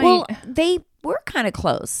 That was my. Well, they were kind of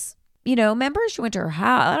close. You know, remember she went to her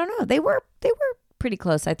house. I don't know. They were pretty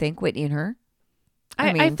close. I think Whitney and her.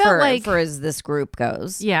 I mean, felt like for as this group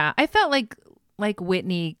goes. Yeah, I felt like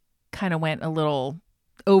Whitney kind of went a little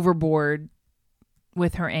overboard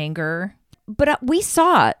with her anger. But we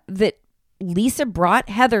saw that Lisa brought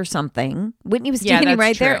Heather something. Whitney was standing that's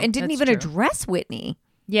right there true. and didn't That's even true. address Whitney.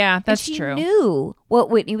 Yeah, And that's she true. knew what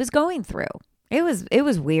Whitney was going through. It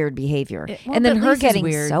was weird behavior. And then but her Lisa's getting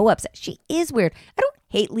weird. so upset. She is weird. I don't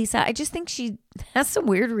hate Lisa. I just think she has some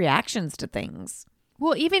weird reactions to things.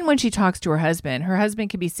 Well, even when she talks to her husband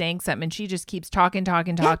could be saying something and she just keeps talking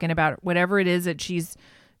about whatever it is that she's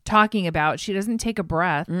talking about. She doesn't take a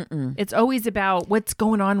breath. It's always about what's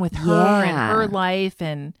going on with her and her life.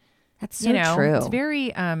 And That's so true. It's very,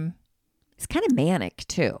 It's kind of manic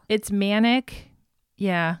too. it's manic.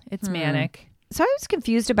 Yeah, it's manic. So I was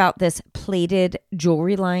confused about this plated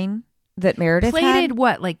jewelry line that Meredith Plated had.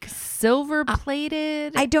 what? Like silver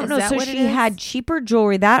plated? I don't Is know. that So what it she is? had cheaper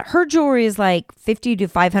jewelry. That her jewelry is like $50 to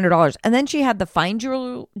 $500, and then she had the fine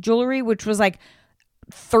jewelry, which was like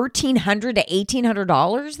 $1,300 to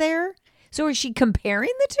 $1,800 there. So is she comparing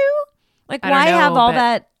the two? Like, I don't why know, have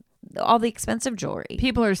but all the expensive jewelry?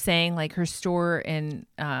 people are saying like her store in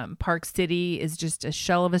Park City is just a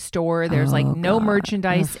shell of a store. There's like no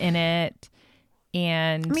merchandise in it.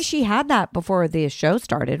 And I mean, she had that before the show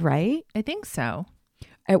started, right? I think so.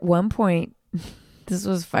 At one point, this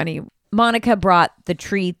was funny. Monica brought the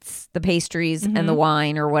treats, the pastries, and the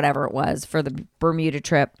wine or whatever it was for the Bermuda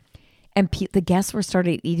trip. And the guests were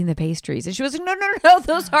started eating the pastries. And she was like, no,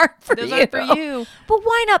 those aren't for you. Those aren't for you. But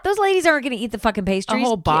why not? Those ladies aren't going to eat the fucking pastries. A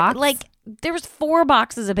whole box? Like, there was 4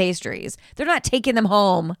 boxes of pastries. They're not taking them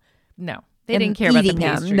home. No, they and didn't care about the eating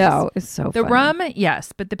them. pastries. No, it's so The funny. rum,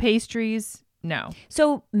 yes, but the pastries, no.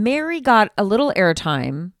 So Mary got a little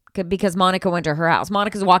airtime because Monica went to her house.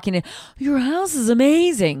 Monica's walking in. Your house is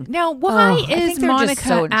amazing. Now, why I think is they're just Monica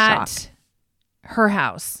so in at shock. her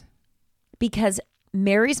house? Because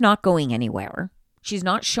Mary's not going anywhere. She's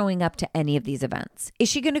not showing up to any of these events. Is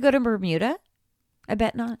she going to go to Bermuda? I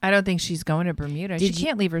bet not. I don't think she's going to Bermuda. She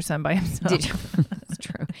can't leave her son by himself. That's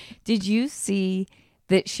true. Did you see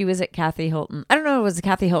that she was at Kathy Hilton? I don't know if it was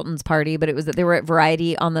Kathy Hilton's party, but it was that they were at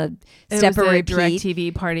Variety on the Step or Repeat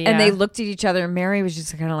DirecTV party, and they looked at each other, and Mary was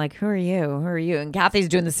just kind of like, "Who are you? Who are you?" And Kathy's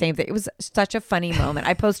doing the same thing. It was such a funny moment.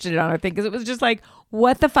 I posted it on our thing because it was just like,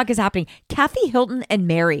 "What the fuck is happening?" Kathy Hilton and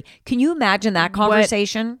Mary. Can you imagine that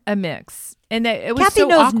conversation? What a mix. And that it was Kathy so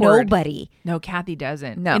knows awkward. nobody. No, Kathy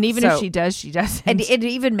doesn't. No, and even so- if she does, she doesn't. And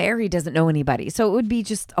even Mary doesn't know anybody. So it would be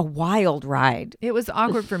just a wild ride. It was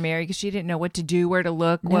awkward for Mary because she didn't know what to do, where to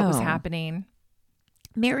look, what was No. happening.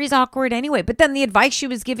 Mary's awkward anyway. But then the advice she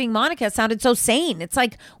was giving Monica sounded so sane. It's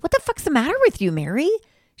like, what the fuck's the matter with you, Mary?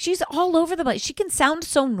 She's all over the place. She can sound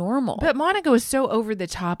so normal. But Monica was so over the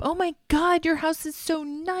top. Oh my God, your house is so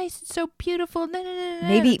nice. It's so beautiful. No, no, no, no.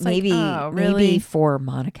 maybe, It's like, maybe, oh, really? maybe for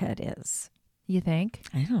Monica it is. You think?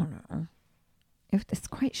 I don't know. It's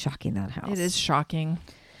quite shocking, that house. It is shocking.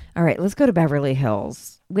 All right, let's go to Beverly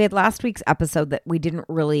Hills. We had last week's episode that we didn't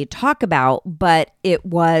really talk about, but it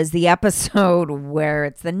was the episode where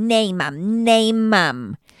it's the name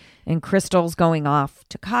mum. And Crystal's going off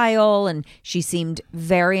to Kyle, and she seemed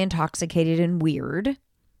very intoxicated and weird.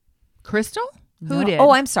 Crystal? Who No. did?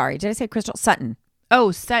 Oh, I'm sorry. Did I say Crystal? Sutton.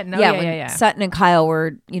 Oh, Sutton. Oh, yeah, when yeah. Sutton and Kyle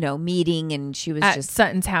were, meeting, and she was At just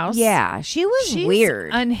Sutton's house. Yeah, she was She's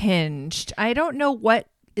weird. unhinged. I don't know what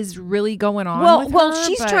is really going on. Well, with her,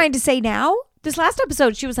 she's but- trying to say now. This last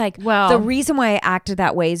episode, she was like, Well- the reason why I acted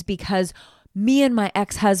that way is because me and my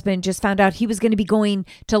ex-husband just found out he was going to be going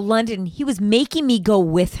to London. He was making me go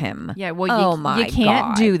with him. Yeah, well, you you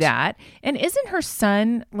can't do that. And isn't her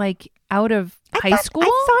son like out of high school?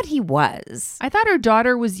 I thought he was. I thought her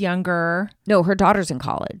daughter was younger. No, her daughter's in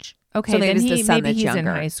college. Okay, So maybe then it's the son maybe that's he's younger.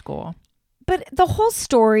 in high school. But the whole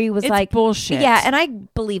story was It's like bullshit. Yeah, and I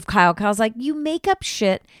believe Kyle. Kyle's like, you make up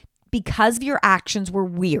shit because your actions were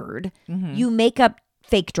weird. Mm-hmm. You make up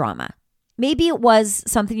fake drama. Maybe it was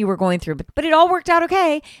something you were going through, but it all worked out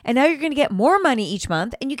okay. And now you're going to get more money each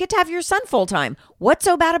month, and you get to have your son full time. What's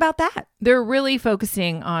so bad about that? They're really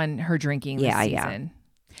focusing on her drinking this season.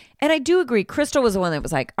 And I do agree. Crystal was the one that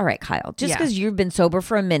was like, all right, Kyle, just because you've been sober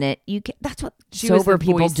for a minute, that's what She was sober the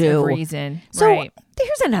people voice do. of reason. So Right.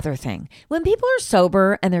 here's another thing. When people are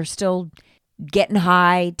sober and they're still getting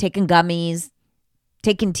high, taking gummies,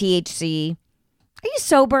 taking THC, are you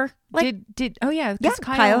sober? Like, Oh yeah, yeah, because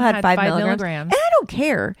Kyle had 5 milligrams. milligrams. And I don't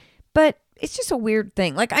care, but it's just a weird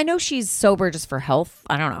thing. Like, I know she's sober just for health.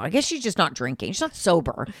 I don't know. I guess she's just not drinking. She's not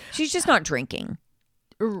sober. She's just not drinking.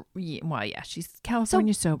 Well, yeah, she's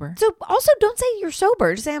California sober. So also don't say you're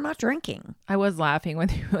sober. Just say I'm not drinking. I was laughing when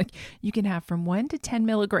they were like, you can have from 1 to 10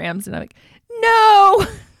 milligrams. And I'm like, no,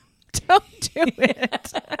 don't do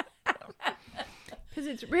it.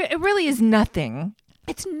 Because it really is nothing.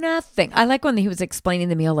 It's nothing. I like when he was explaining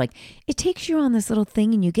the meal, like, it takes you on this little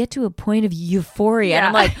thing and you get to a point of euphoria. And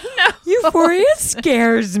I'm like, no. euphoria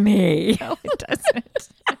scares me. No, it doesn't.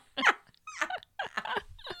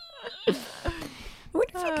 I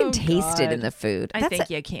wonder if you can taste it in the food. I think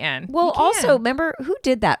you can. Well, You can. also, remember who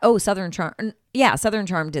did that? Oh, Southern Charm. Yeah, Southern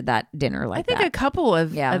Charm did that dinner like I think that. a couple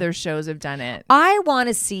of other shows have done it. I want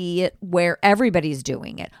to see it where everybody's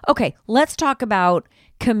doing it. Okay, let's talk about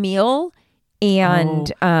Camille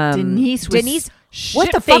and Denise.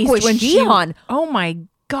 What the fuck was she on? Oh my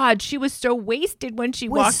God, she was so wasted when she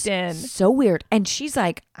walked in. So weird. And she's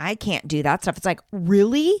like, I can't do that stuff. It's like,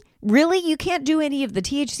 really? Really? You can't do any of the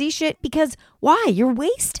THC shit? Because why? You're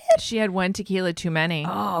wasted? She had one tequila too many.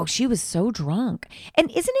 Oh, she was so drunk.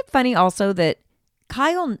 And isn't it funny also that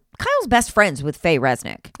Kyle's best friends with Faye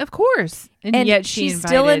Resnick? Of course. And yet she's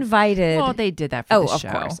still invited. Well, they did that for the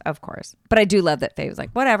show. Of course. But I do love that Faye was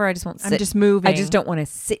like, whatever, I just won't sit. I'm just moving. I just don't want to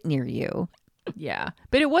sit near you. Yeah.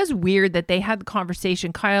 But it was weird that they had the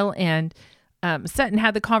conversation. Kyle and Sutton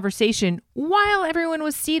had the conversation while everyone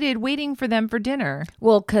was seated waiting for them for dinner.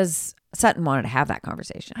 Well, because Sutton wanted to have that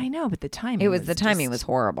conversation. I know, but the timing The timing was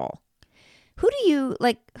horrible. Who do you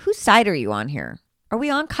like? Whose side are you on here? Are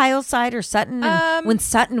we on Kyle's side or Sutton? And when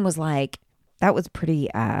Sutton was like, that was pretty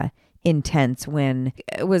intense. When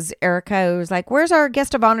it was Erica who was like, "Where's our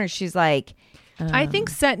guest of honor?" She's like, I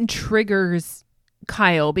think Sutton triggers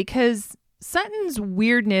Kyle because Sutton's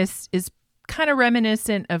weirdness is kind of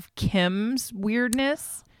reminiscent of Kim's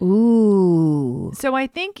weirdness. "Ooh." So I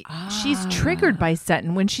think she's triggered by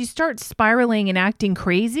Sutton. When she starts spiraling and acting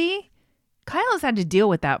crazy, Kyle has had to deal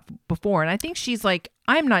with that before. And I think she's like,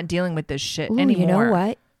 I'm not dealing with this shit anymore. You know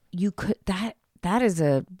what? You could that is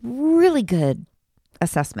a really good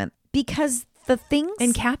assessment because the things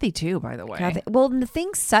And Kathy too, by the way. the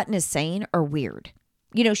things Sutton is saying are weird.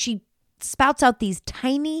 You know, she spouts out these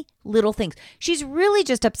tiny little things. She's really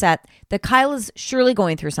just upset that Kyle is surely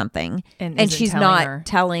going through something and she's not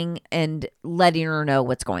telling and letting her know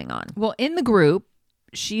what's going on. Well, in the group,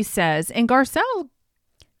 she says, and Garcelle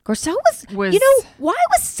was, you know, why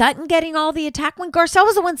was Sutton getting all the attack when Garcelle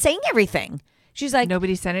was the one saying everything? She's like,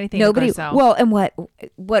 nobody said anything to Garcelle. Well, and what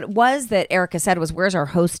was that Erica said was, where's our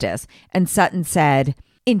hostess? And Sutton said,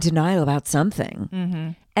 in denial about something. Mm-hmm.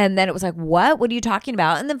 And then it was like, what are you talking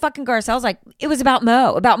about? And then fucking Garcelle's like, it was about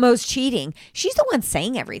Mo's cheating. She's the one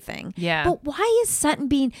saying everything. Yeah. But why is Sutton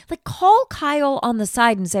being like, call Kyle on the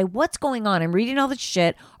side and say, what's going on? I'm reading all this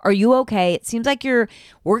shit. Are you okay? It seems like you're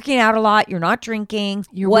working out a lot. You're not drinking.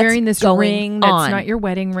 You're wearing this ring that's not your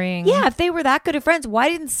wedding ring. Yeah. If they were that good of friends, why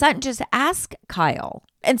didn't Sutton just ask Kyle?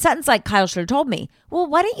 And Sutton's like, Kyle should have told me. Well,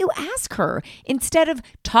 why don't you ask her instead of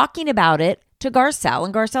talking about it to Garcelle?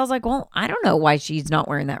 And Garcelle's like, well, I don't know why she's not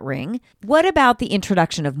wearing that ring. What about the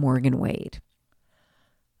introduction of Morgan Wade?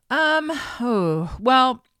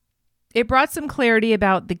 Well, it brought some clarity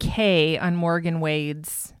about the K on Morgan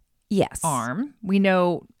Wade's arm. We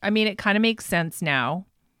know, I mean, it kind of makes sense now.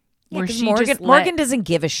 Yeah, Morgan doesn't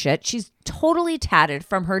give a shit. She's totally tatted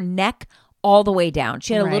from her neck all the way down.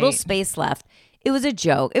 She had a little space left. It was a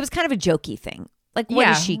joke. It was kind of a jokey thing. Like, what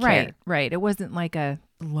does she care? Right. It wasn't like a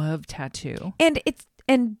love tattoo.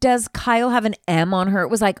 And does Kyle have an M on her? It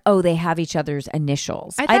was like, oh, they have each other's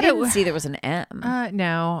initials. I didn't see there was an M.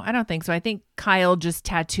 No, I don't think so. I think Kyle just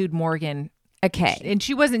tattooed Morgan. Okay. And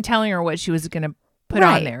she wasn't telling her what she was going to put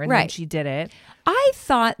on there. And then she did it. I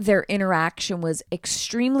thought their interaction was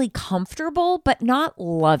extremely comfortable, but not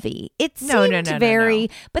lovey. It seemed very,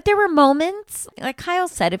 but there were moments, like Kyle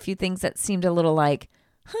said a few things that seemed a little like,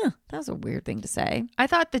 that was a weird thing to say. I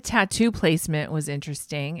thought the tattoo placement was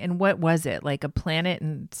interesting. And what was it? Like a planet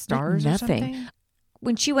and stars or something?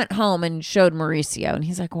 When she went home and showed Mauricio, and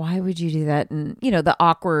he's like, why would you do that? And, you know, the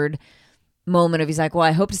awkward moment of he's like, well,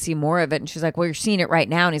 I hope to see more of it. And she's like, well, you're seeing it right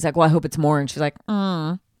now. And he's like, well, I hope it's more. And she's like,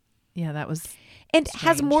 Yeah, that was And strange.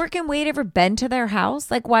 Has Morgan Wade ever been to their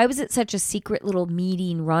house? Like, why was it such a secret little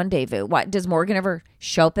meeting rendezvous? Does Morgan ever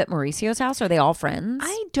show up at Mauricio's house? Are they all friends?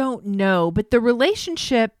 I don't know. But the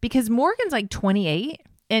relationship, because Morgan's like 28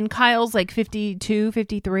 and Kyle's like 52,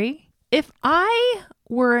 53. If I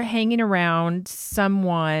were hanging around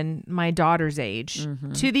someone my daughter's age,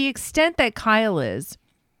 to the extent that Kyle is,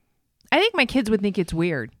 I think my kids would think it's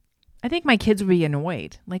weird. I think my kids would be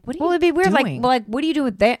annoyed. Like, what are you it'd be weird. doing? Like, what do you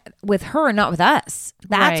do with her and not with us?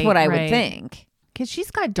 That's what I would think. Because she's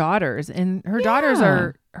got daughters, and her daughters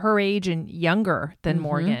are her age and younger than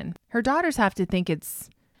Morgan. Her daughters have to think it's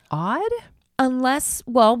odd. Unless,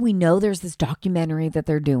 well, we know there's this documentary that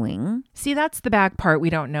they're doing. See, that's the back part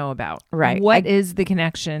we don't know about. Right. What is the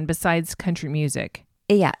connection besides country music?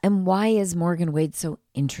 Yeah. And why is Morgan Wade so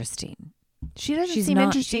interesting? She doesn't seem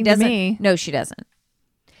interesting to me. No, she doesn't.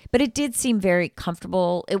 But it did seem very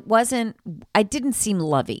comfortable. I didn't seem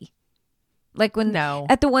lovey. Like when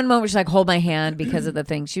at the one moment she's like, hold my hand because of the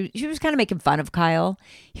thing. She was kind of making fun of Kyle.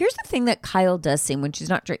 Here's the thing that Kyle does seem when she's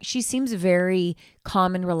not drinking. She seems very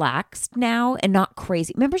calm and relaxed now and not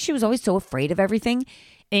crazy. Remember, she was always so afraid of everything.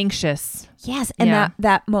 Anxious. Yes. And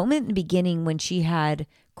that moment in the beginning when she had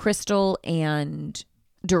Crystal and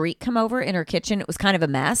Dorit come over in her kitchen, it was kind of a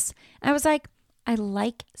mess. I was like, I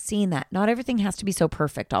like seeing that. Not everything has to be so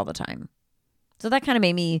perfect all the time. So that kind of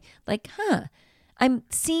made me like, I'm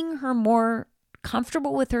seeing her more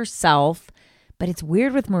comfortable with herself, but it's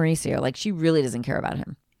weird with Mauricio. Like, she really doesn't care about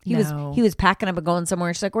him. He was packing up and going somewhere.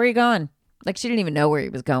 And she's like, where are you going? Like, she didn't even know where he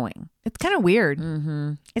was going. It's kind of weird.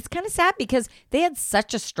 Mm-hmm. It's kind of sad because they had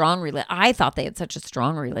such a strong I thought they had such a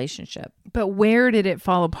strong relationship. But where did it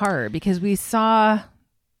fall apart? Because we saw...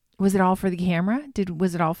 Was it all for the camera?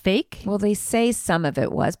 Was it all fake? Well, they say some of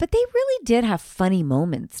it was, but they really did have funny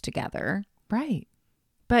moments together. Right.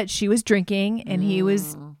 But she was drinking and he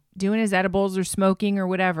was doing his edibles or smoking or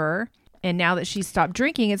whatever. And now that she's stopped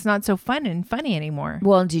drinking, it's not so fun and funny anymore.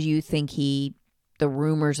 Well, do you think the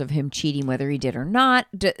rumors of him cheating, whether he did or not,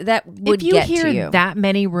 that would get to you? If you hear that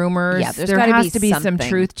many rumors, there has to be some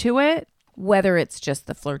truth to it. Whether it's just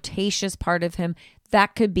the flirtatious part of him,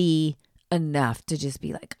 that could be enough to just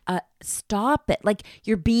be like, stop it. Like,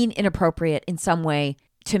 you're being inappropriate in some way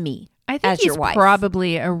to me. I think he's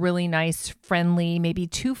probably a really nice, friendly, maybe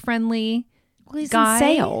too friendly guy. In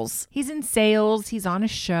sales. He's in sales. He's on a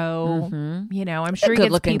show. Mm-hmm. You know, I'm sure he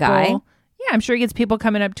gets people. Guy. Yeah, I'm sure he gets people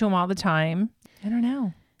coming up to him all the time. I don't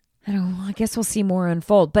know. I guess we'll see more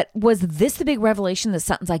unfold. But was this the big revelation that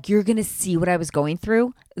Sutton's like, you're going to see what I was going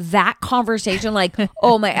through? That conversation, like,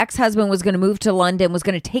 oh, my ex-husband was going to move to London, was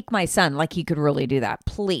going to take my son. Like, he could really do that.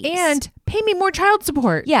 Please. And pay me more child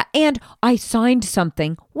support. Yeah. And I signed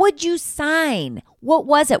something. What'd you sign? What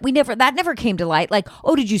was it? That never came to light. Like,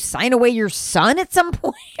 oh, did you sign away your son at some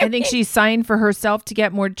point? I think she signed for herself to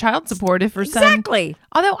get more child support if her son. Exactly.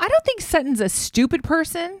 Although I don't think Sutton's a stupid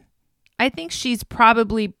person. I think she's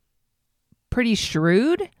probably pretty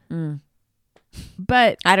shrewd.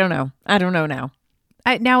 But I don't know. I don't know now.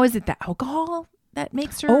 Now, is it the alcohol that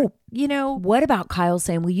makes her, What about Kyle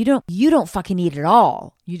saying, well, you don't fucking eat at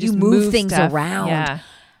all. You just move things stuff. around. Yeah.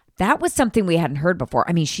 That was something we hadn't heard before.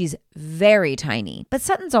 I mean, she's very tiny, but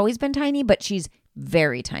Sutton's always been tiny, but she's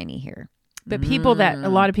very tiny here. But a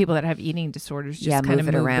lot of people that have eating disorders just kind of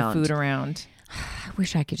move the food around. I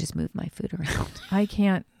wish I could just move my food around. I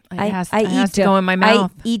can't. It has eat to go in my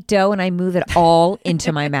mouth. I eat dough and I move it all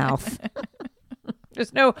into my mouth.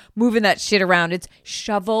 There's no moving that shit around. It's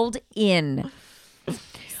shoveled in.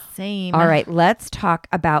 Same. All right, let's talk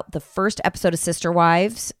about the first episode of Sister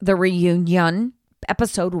Wives, the reunion,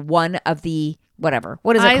 episode 1 of the whatever.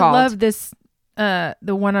 What is it called? I love this, the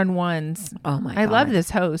one-on-ones. Oh my God. I love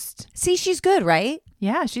this host. See, she's good, right?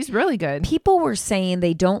 Yeah, she's really good. People were saying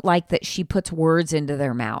they don't like that she puts words into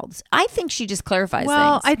their mouths. I think she just clarifies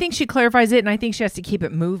things. I think she clarifies it, and I think she has to keep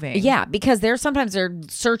it moving. Yeah, because sometimes they're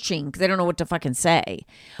searching because they don't know what to fucking say.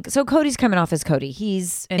 So Cody's coming off as Cody.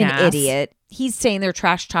 He's an idiot. He's saying they're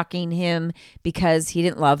trash talking him because he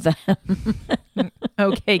didn't love them.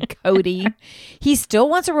 Okay, Cody. He still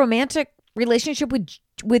wants a romantic relationship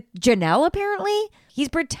with Janelle, apparently. He's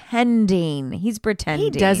pretending. He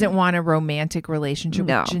doesn't want a romantic relationship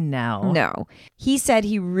with Janelle. No. He said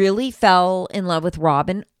he really fell in love with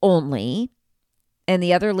Robin only. And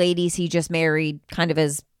the other ladies he just married kind of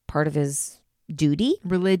as part of his duty.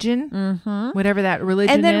 Religion. Mm-hmm. Whatever that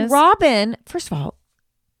religion is. And then Robin, first of all,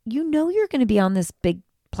 you're going to be on this big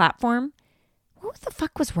platform. What the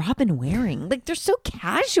fuck was Robin wearing? Like, they're so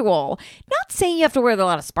casual. Not saying you have to wear a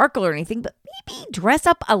lot of sparkle or anything, but maybe dress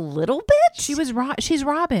up a little bit. She's Robin.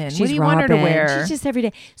 What do you want her to wear? She's just every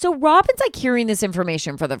day. So Robin's like hearing this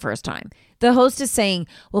information for the first time. The host is saying,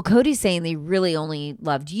 well, Cody's saying they really only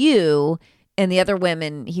loved you. And the other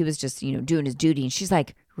women, he was just, doing his duty. And she's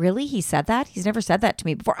like, really? He said that? He's never said that to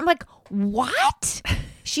me before. I'm like, what?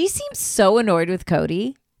 She seems so annoyed with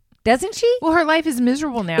Cody. Doesn't she? Well, her life is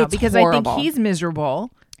miserable now because horrible. I think he's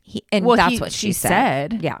miserable. That's what she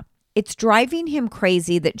said. Yeah. It's driving him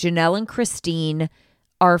crazy that Janelle and Christine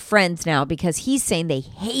are friends now because he's saying they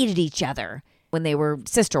hated each other when they were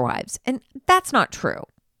sister wives. And that's not true.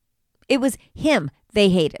 It was him they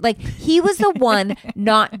hated. Like, he was the one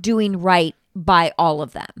not doing right by all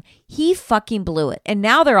of them. He fucking blew it. And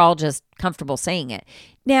now they're all just comfortable saying it.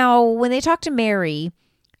 Now, when they talk to Mary,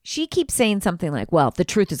 she keeps saying something like, well, the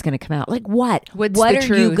truth is going to come out. Like, what? What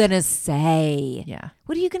are you going to say? Yeah.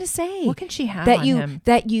 What are you going to say? What can she have that on him?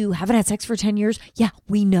 That you haven't had sex for 10 years? Yeah,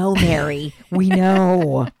 we know, Mary. We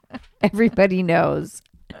know. Everybody knows.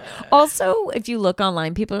 Also, if you look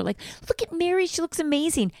online, people are like, look at Mary. She looks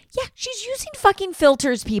amazing. Yeah, she's using fucking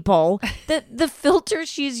filters, people. The filters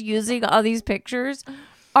she's using on these pictures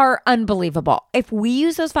are unbelievable. If we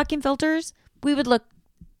use those fucking filters, we would look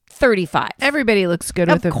 35. Everybody looks good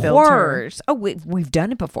with a filter. Of course. Oh, we've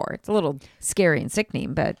done it before. It's a little scary and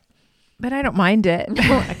sickening, but I don't mind it.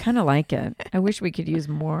 I kind of like it. I wish we could use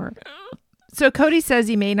more. So Cody says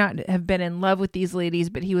he may not have been in love with these ladies,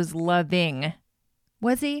 but he was loving.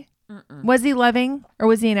 Was he? Mm-mm. Was he loving, or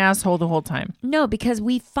was he an asshole the whole time? No, because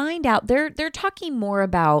we find out they're talking more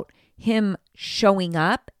about him showing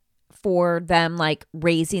up for them, like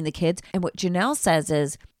raising the kids. And what Janelle says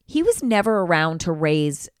is he was never around to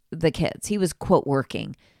raise the kids. He was, quote,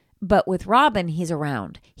 working. But with Robin, he's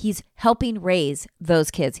around. He's helping raise those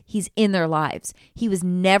kids. He's in their lives. He was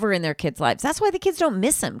never in their kids' lives. That's why the kids don't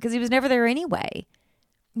miss him, because he was never there anyway.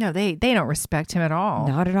 No, they don't respect him at all.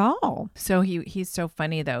 Not at all. So he's so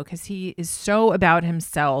funny, though, because he is so about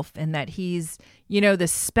himself and that he's, the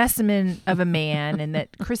specimen of a man and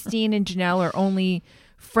that Christine and Janelle are only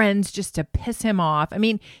friends just to piss him off. I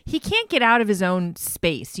mean, he can't get out of his own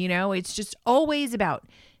space, It's just always about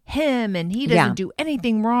him and he doesn't do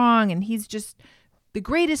anything wrong and he's just the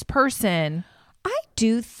greatest person. I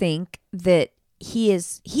do think that he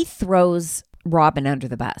throws Robin under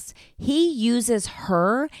the bus. He uses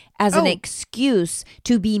her as an excuse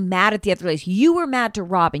to be mad at the other ladies. You were mad to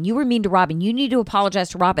Robin. You were mean to Robin. You need to apologize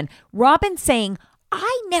to Robin. Robin saying,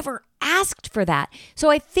 I never asked for that. So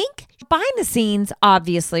I think behind the scenes,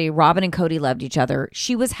 obviously, Robin and Cody loved each other.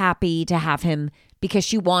 She was happy to have him because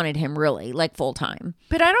she wanted him really, like, full time.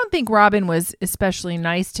 But I don't think Robin was especially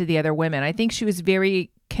nice to the other women. I think she was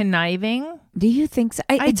very conniving. Do you think so?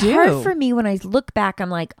 It's do. hard for me when I look back.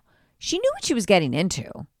 I'm like, she knew what she was getting into.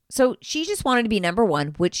 So she just wanted to be number one,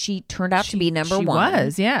 which she turned out to be number one. She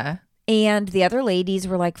was, yeah. And the other ladies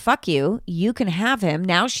were like, fuck you. You can have him.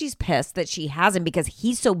 Now she's pissed that she has him because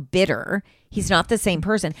he's so bitter. He's not the same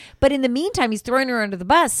person. But in the meantime, he's throwing her under the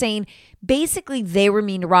bus saying basically they were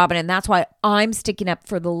mean to Robin. And that's why I'm sticking up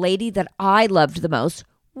for the lady that I loved the most,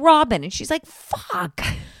 Robin. And she's like, fuck.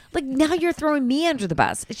 Like, now you're throwing me under the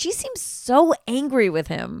bus. She seems so angry with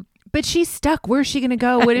him. But she's stuck. Where's she going to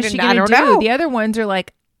go? What is she going to do? Know. The other ones are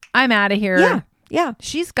like, I'm out of here. Yeah. Yeah.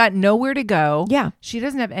 She's got nowhere to go. Yeah. She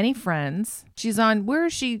doesn't have any friends. She's on, where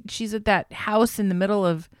is she? She's at that house in the middle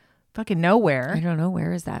of fucking nowhere. I don't know.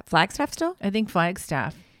 Where is that? Flagstaff still? I think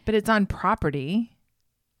Flagstaff. But it's on property.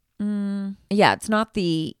 Yeah. It's not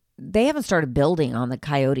they haven't started building on the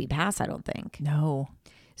Coyote Pass, I don't think. No.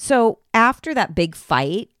 So after that big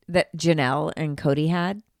fight that Janelle and Cody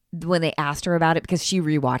had, when they asked her about it, because she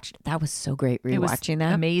rewatched, that was so great rewatching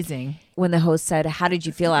that. Amazing. When the host said, how did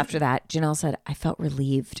you feel after that? Janelle said, I felt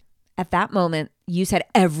relieved. At that moment, you said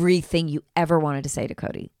everything you ever wanted to say to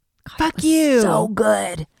Cody. God, fuck you. So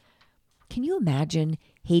good. Can you imagine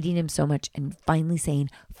hating him so much and finally saying,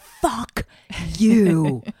 fuck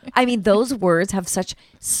you? I mean, those words have such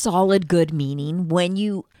solid good meaning when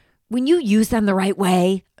you use them the right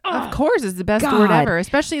way. Of course, it's the best God. word ever,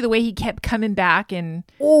 especially the way he kept coming back and...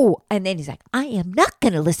 Oh, and then he's like, I am not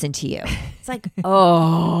going to listen to you. It's like,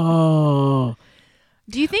 oh.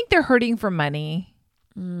 Do you think they're hurting for money?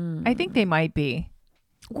 I think they might be.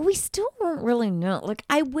 Well, we still don't really know. Like,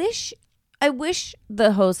 I wish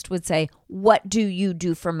the host would say, what do you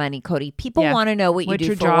do for money, Cody? People want to know what you What's do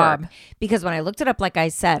your for job? work. Because when I looked it up, like I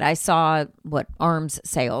said, I saw arms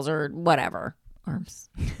sales or whatever. Arms.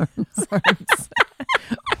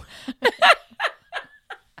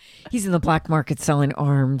 He's in the black market selling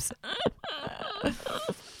arms.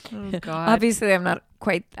 Oh God. Obviously, I'm not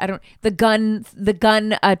quite. The gun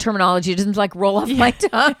terminology doesn't like roll off my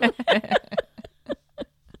tongue.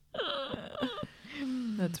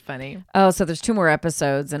 That's funny. Oh, so there's 2 more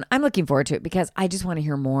episodes, and I'm looking forward to it because I just want to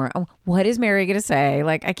hear more. Oh, what is Mary going to say?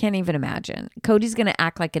 Like, I can't even imagine. Cody's going to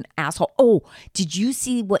act like an asshole. Oh, did you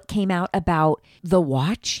see what came out about the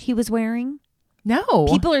watch he was wearing? No.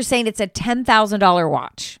 People are saying it's a $10,000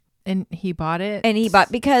 watch. And he bought it? And he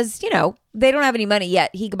bought, because, they don't have any money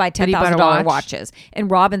yet. He could buy $10,000 watches.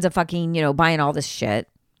 And Robin's a fucking, buying all this shit.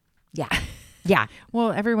 Yeah. Yeah.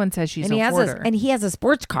 Well, everyone says she's and a hoarder. And he has a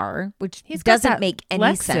sports car, which He's doesn't make any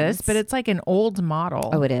Lexus, sense. but it's like an old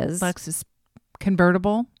model. Oh, it is? Lexus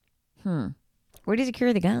convertible. Where does he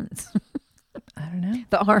carry the guns? I don't know.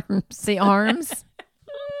 The arms. The arms.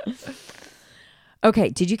 Okay.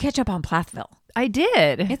 Did you catch up on Plathville? I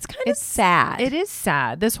did. It's kind of sad. It is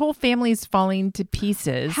sad. This whole family's falling to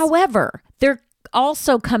pieces. However, they're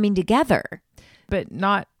also coming together. But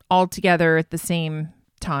not all together at the same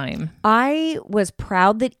time. I was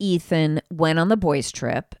proud that Ethan went on the boys'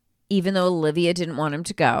 trip, even though Olivia didn't want him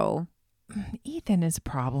to go. Ethan is a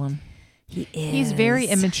problem. He is. He's very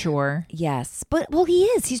immature. Yes. But, he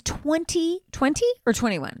is. He's 20 or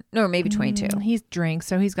 21? No, maybe 22. He's drinks,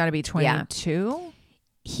 so he's got to be 22. Yeah.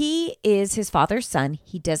 He is his father's son.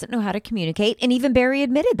 He doesn't know how to communicate. And even Barry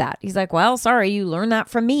admitted that. He's like, well, sorry, you learned that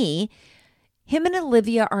from me. Him and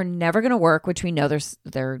Olivia are never going to work, which we know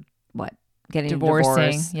they're getting divorcing. a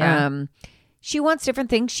divorce. Yeah. She wants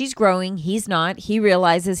different things. She's growing. He's not. He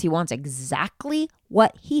realizes he wants exactly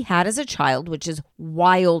what he had as a child, which is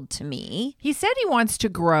wild to me. He said he wants to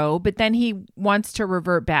grow, but then he wants to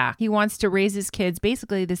revert back. He wants to raise his kids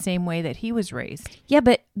basically the same way that he was raised. Yeah,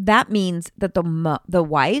 but that means that the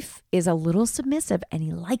wife is a little submissive, and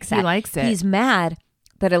he likes that. He likes it. He's mad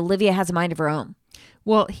that Olivia has a mind of her own.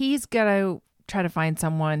 Well, he's got to try to find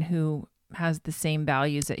someone who has the same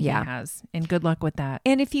values that he has. And good luck with that.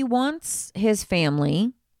 And if he wants his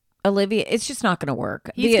family, Olivia, it's just not going to work.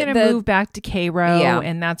 He's going to move back to Cairo,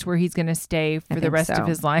 and that's where he's going to stay for the rest of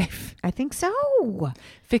his life. I think so.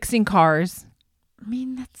 Fixing cars. I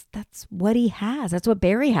mean, that's what he has. That's what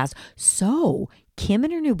Barry has. So Kim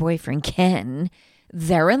and her new boyfriend, Ken,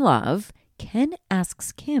 they're in love. Ken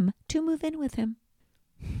asks Kim to move in with him.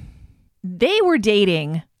 They were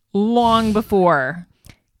dating long before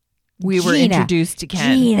we were introduced to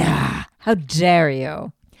Ken. Gina, how dare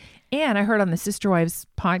you? And I heard on the Sister Wives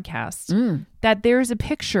podcast that there's a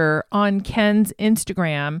picture on Ken's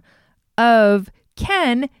Instagram of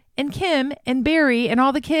Ken and Kim and Barry and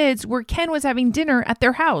all the kids where Ken was having dinner at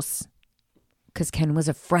their house. Because Ken was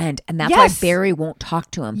a friend. And that's Yes. why Barry won't talk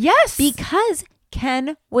to him. Yes. Because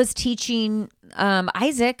Ken was teaching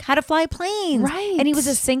Isaac how to fly planes. Right. And he was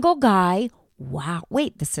a single guy. Wow.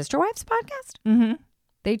 Wait, the Sister Wives podcast? Mm-hmm.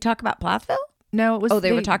 They talk about Plathville? No, it was. Oh,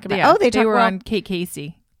 they were talking about- Yeah, oh, they talk were about- on Kate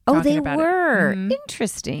Casey. Oh, talking they about were. It. Mhm.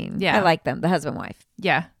 Interesting. Yeah. I like them. The husband wife.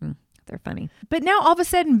 Yeah. They're funny. But now all of a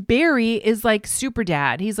sudden, Barry is like super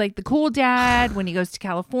dad. He's like the cool dad when he goes to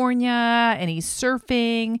California and he's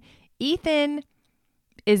surfing. Ethan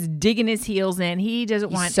is digging his heels in. He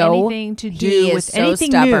doesn't want anything to do with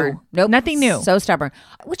anything stubborn. new. Nope. Nothing new. So stubborn.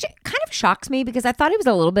 Which kind of shocks me because I thought he was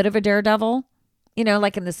a little bit of a daredevil. You know,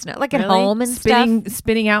 like in the snow, like at Really? home and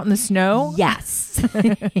spinning out in the snow. Yes.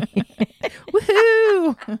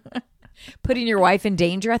 Woohoo! Putting your wife in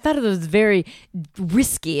danger. I thought it was very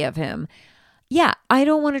risky of him. Yeah, I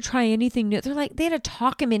don't want to try anything new. They're like, they had to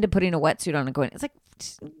talk him into putting a wetsuit on and going. It's like,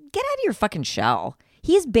 get out of your fucking shell.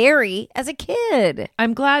 He's Barry as a kid.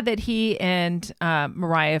 I'm glad that he and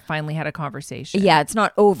Mariah finally had a conversation. Yeah, it's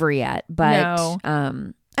not over yet, but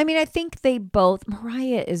No. I mean, I think they both.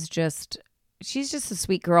 Mariah is just. She's just a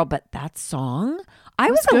sweet girl, but that song,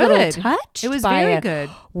 I was a little good. touched. It was by very it. good.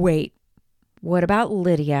 Wait, what about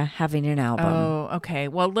Lydia having an album? Oh, okay.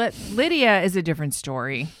 Well, Lydia is a different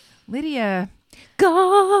story. Lydia.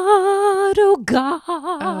 God, oh God.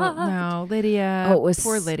 Oh no, Lydia. Oh, it was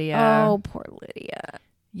poor Lydia. Oh, poor Lydia.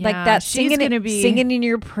 Yeah, Like that she's singing, gonna be singing in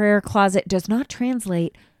your prayer closet does not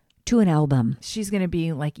translate to an album. She's gonna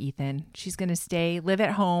be like Ethan. She's gonna live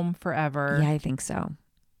at home forever. Yeah, I think so.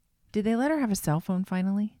 Did they let her have a cell phone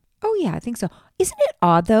finally? Oh, yeah, I think so. Isn't it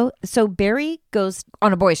odd, though? So Barry goes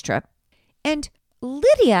on a boys' trip, and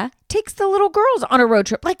Lydia takes the little girls on a road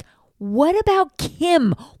trip. Like, what about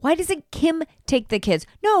Kim? Why doesn't Kim take the kids?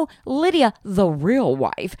 No, Lydia, the real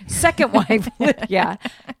wife, second wife, Lydia,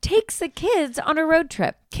 takes the kids on a road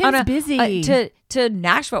trip. Kim's busy. To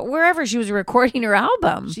Nashville, wherever she was recording her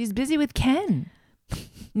album. She's busy with Ken.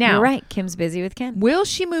 Now, You're right. Kim's busy with Ken. will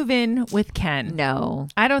she move in with Ken? No.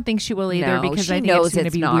 I don't think she will either No, because she I think knows it's going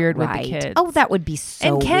to be not weird right. with the kids. Oh, that would be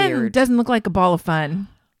so and Ken weird. doesn't look like a ball of fun.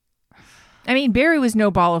 I mean, Barry was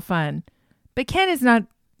no ball of fun, but Ken is not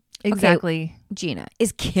exactly. Gina,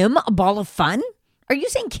 is Kim a ball of fun? Are you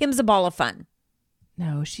saying Kim's a ball of fun?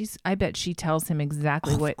 No, I bet she tells him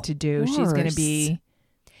exactly Of what to do. She's going to course. be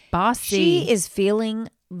bossy. She is feeling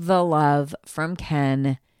the love from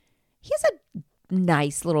Ken. He has a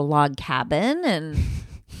nice little log cabin, and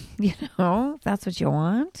you know, if that's what you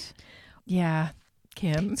want. Yeah,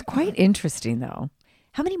 Kim. It's quite interesting, though.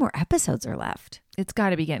 How many more episodes are left? It's got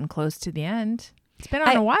to be getting close to the end. It's been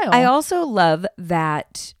on a while. I also love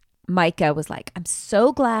that Micah was like, I'm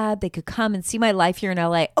so glad they could come and see my life here in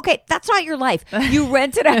LA. Okay, that's not your life. You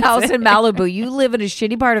rented a house in Malibu. You live in a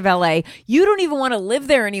shitty part of LA. You don't even want to live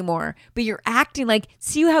there anymore. But you're acting like,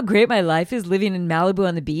 see how great my life is living in Malibu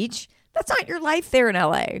on the beach? That's not your life there in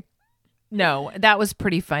LA. No, that was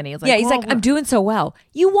pretty funny. It's like, Yeah, he's well, like, I'm doing so well.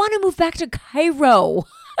 You want to move back to Cairo.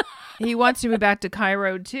 he wants to move back to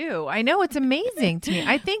Cairo too. I know, it's amazing to me.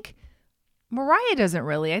 I think Mariah doesn't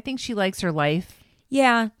really. I think she likes her life.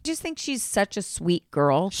 Yeah, just think she's such a sweet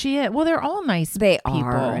girl. Well, they're all nice They people.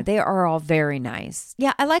 are. They are all very nice.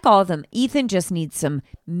 Yeah, I like all of them. Ethan just needs some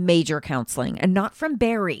major counseling, and not from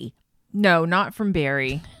Barry. No, not from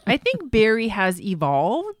Barry. I think Barry has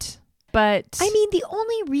evolved, but I mean, the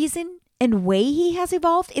only reason and way he has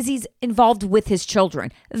evolved is he's involved with his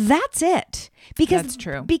children. That's it. Because That's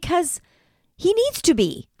true. Because he needs to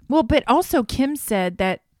be. well, but also Kim said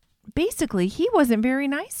that basically he wasn't very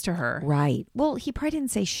nice to her. Right. Well, he probably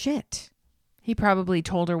didn't say shit. He probably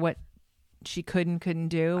told her what she couldn't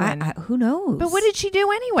do. And, Who knows? but what did she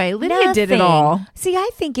do anyway? Lydia did it Nothing. all. See, I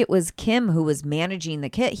think it was Kim who was managing the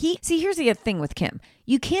kid. Here's the thing with Kim.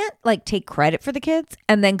 You can't like take credit for the kids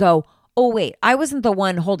and then go, oh, wait, I wasn't the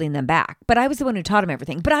one holding them back, but I was the one who taught him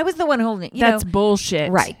everything. But I was the one holding, That's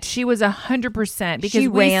bullshit. Right. She was 100% because she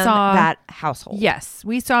we ran saw that household. Yes,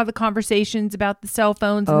 we saw the conversations about the cell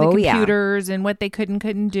phones and the Oh, yeah. computers and what they couldn't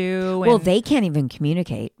do. Well, and- they can't even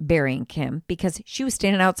communicate, Barry and Kim, because she was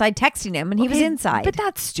standing outside texting him and he was Okay, inside. But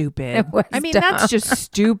that's stupid. It was I mean, dumb. that's just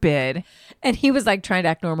stupid. And he was like trying to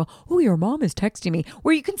act normal. Oh, your mom is texting me,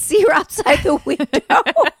 where you can see her outside the window.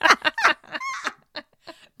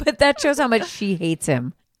 But that shows how much she hates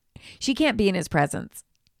him. She can't be in his presence.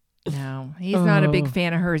 No, he's not a big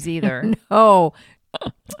fan of hers either. Oh, All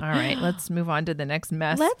right, let's move on to the next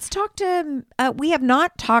mess. let's talk to. We have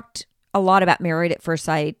not talked a lot about Married at First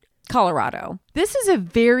Sight Colorado. This is a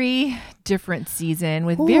very different season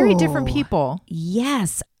with very different people.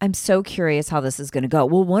 Yes. I'm so curious how this is going to go.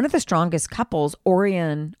 Well, one of the strongest couples,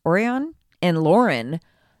 Orion and Lauren,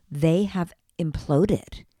 they have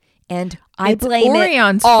imploded. And I blame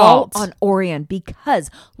Orion's it all fault. on Orion because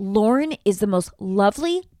Lauren is the most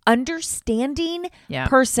lovely, understanding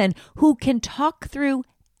person who can talk through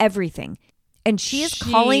everything. And she is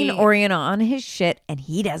calling Orion on his shit, and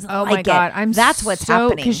he doesn't like it. Oh my God. That's what's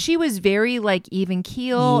happening. Because she was very like even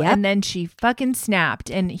keel, and then she fucking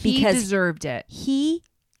snapped, and he deserved it. He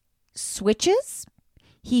switches.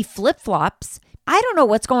 He flip-flops. I don't know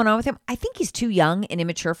what's going on with him. I think he's too young and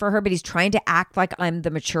immature for her, but he's trying to act like I'm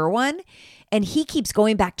the mature one. And he keeps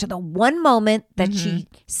going back to the one moment that she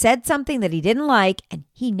said something that he didn't like, and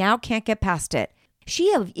he now can't get past it.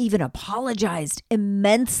 She have even apologized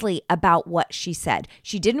immensely about what she said.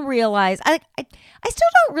 She didn't realize. I still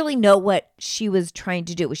don't really know what she was trying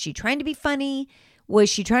to do. Was she trying to be funny? Was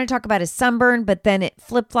she trying to talk about his sunburn, but then it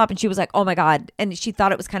flip-flopped and she was like, oh my God. And she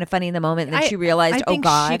thought it was kind of funny in the moment. And then she realized, I think oh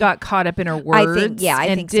God. she got caught up in her words. I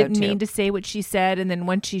think so too. And didn't mean to say what she said. And then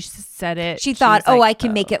once she said it, she thought, oh, I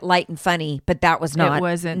can make it light and funny. But that was not. It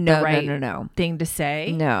wasn't the right thing to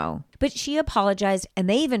say. No. But she apologized, and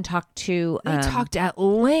they even talked to... They talked at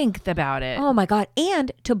length about it. Oh my God.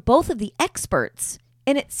 And to both of the experts.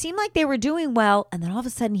 And it seemed like they were doing well. And then all of a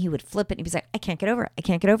sudden he would flip it and he'd be like, I can't get over it. I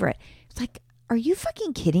can't get over it. It's like... Are you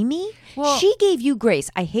fucking kidding me? Well, she gave you grace.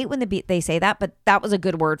 I hate when they say that, but that was a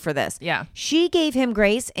good word for this. Yeah. She gave him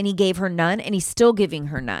grace and he gave her none, and he's still giving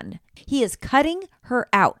her none. He is cutting her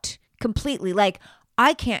out completely. Like,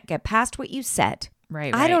 I can't get past what you said.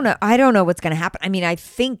 Right. I don't know. I don't know what's going to happen. I mean, I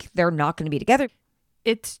think they're not going to be together.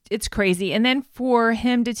 It's crazy. And then for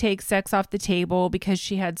him to take sex off the table because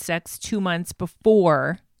she had sex 2 months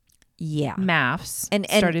before... MAFs and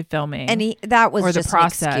started filming, and that was just the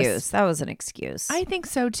process. An excuse. That was an excuse. I think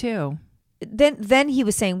so too. Then he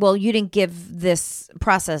was saying, well, you didn't give this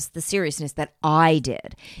process the seriousness that I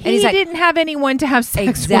did. And he didn't have anyone to have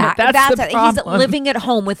sex with. That's the problem. He's living at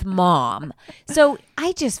home with mom. So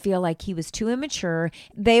I just feel like he was too immature.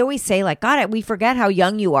 They always say, like, God, we forget how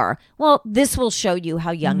young you are. Well, this will show you how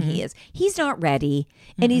young he is. He's not ready.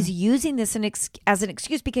 And he's using this as an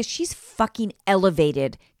excuse because she's fucking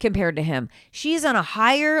elevated compared to him. She's on a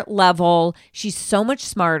higher level. She's so much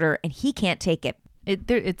smarter, and he can't take it.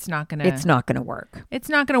 It's not gonna work. It's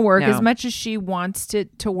not gonna work as much as she wants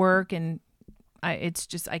to work, and I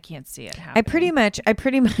can't see it happening. I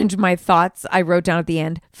pretty much my thoughts I wrote down at the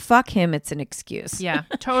end. Fuck him. It's an excuse. Yeah,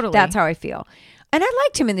 totally. That's how I feel. And I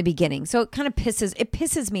liked him in the beginning, so it kind of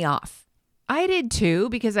pisses me off. I did too,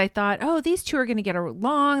 because I thought, oh, these two are going to get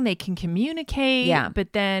along. They can communicate. Yeah.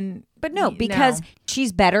 But no, because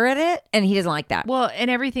she's better at it and he doesn't like that. Well,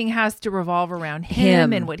 and everything has to revolve around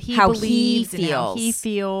him and what he believes and how he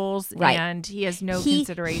feels. Right. And he has no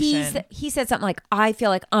consideration. He said something like, I feel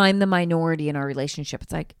like I'm the minority in our relationship.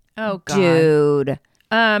 It's like, oh, God. Dude.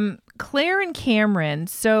 Claire and Cameron.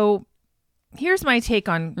 So here's my take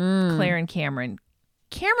on Claire and Cameron.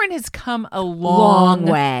 Cameron has come a long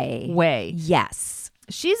way. Yes.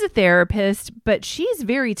 She's a therapist, but she's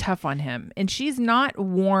very tough on him, and she's not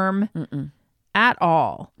warm at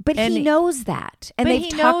all. But he knows that, and they've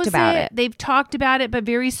talked about it. They've talked about it, but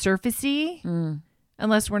very surfacey,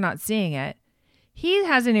 unless we're not seeing it. He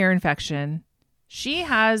has an ear infection. She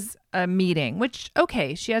has a meeting, which,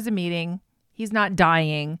 okay, she has a meeting. He's not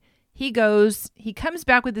dying. He comes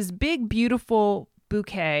back with this big, beautiful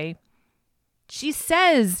bouquet. She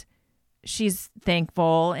says she's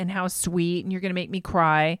thankful and how sweet and you're going to make me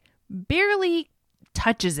cry. Barely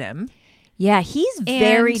touches him. Yeah, he's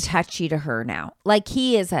very touchy to her now. Like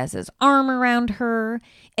he has his arm around her.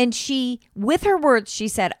 And she, with her words, she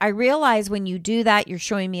said, I realize when you do that, you're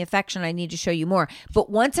showing me affection. I need to show you more. But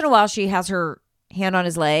once in a while, she has her hand on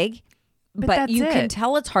his leg. But you can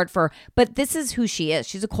tell it's hard for her. But this is who she is.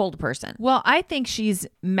 She's a cold person. Well, I think she's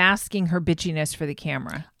masking her bitchiness for the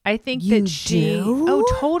camera. I think you that she... do? Oh,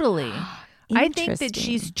 totally. I think that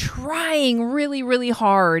she's trying really, really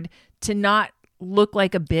hard to not look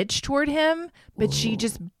like a bitch toward him, but she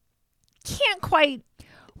just can't quite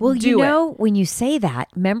when you say that,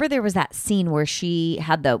 remember there was that scene where she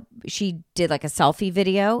did like a selfie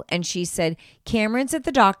video and she said, Cameron's at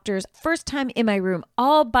the doctor's, first time in my room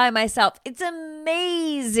all by myself. It's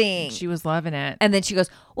amazing. She was loving it. And then she goes,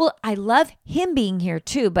 well, I love him being here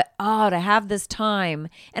too, but to have this time.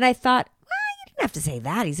 And I thought, you didn't have to say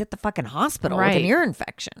that. He's at the fucking hospital with an ear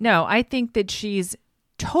infection. No, I think that she's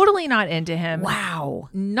totally not into him. Wow.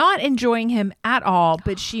 Not enjoying him at all,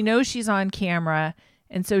 but she knows she's on camera.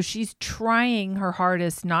 And so she's trying her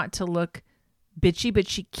hardest not to look bitchy, but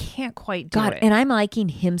she can't quite do God, it. and I'm liking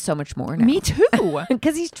him so much more now. Me too.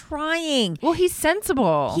 Because he's trying. Well, he's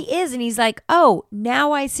sensible. He is. And he's like, oh,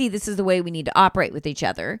 now I see this is the way we need to operate with each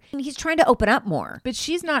other. And he's trying to open up more. But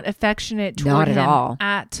she's not affectionate toward Not at him all.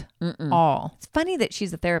 at all. It's funny that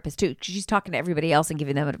she's a therapist too. 'Cause she's talking to everybody else and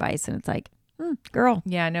giving them advice. And it's like, girl.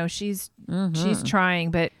 Yeah, no, she's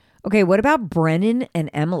trying, but Okay, what about Brennan and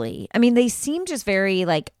Emily? I mean, they seem just very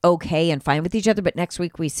like okay and fine with each other. But next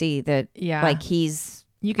week we see that like he's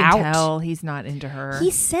you can out. tell he's not into her.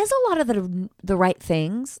 He says a lot of the right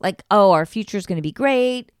things. Like, oh, our future is going to be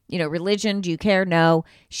great. You know, religion, do you care? No.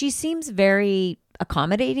 She seems very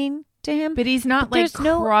accommodating to him. But he's not like there's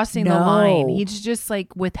crossing the line. He's just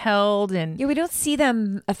like withheld and Yeah, we don't see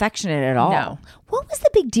them affectionate at all. No. What was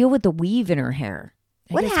the big deal with the weave in her hair?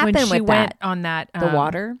 What I guess happened when she with went that? on that The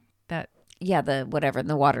water? that Yeah, the whatever,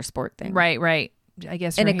 the water sport thing. right. I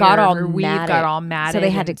guess And her it got hair, all her weave matted. got all matted. So they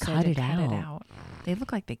had to and so cut they it out. They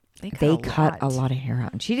look like they They cut a lot of hair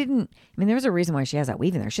out. And she didn't, I mean, there was a reason why she has that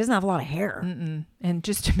weave in there. She doesn't have a lot of hair. And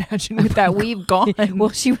just imagine with that weave gone. Well,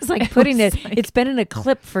 she was like putting it's been in a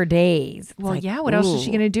clip for days. It's Well, like, yeah. What else is she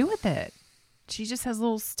ooh. going to do with it? She just has a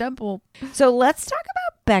little stubble. So let's talk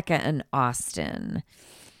about Becca and Austin.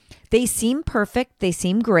 They seem perfect. They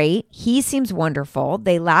seem great. He seems wonderful.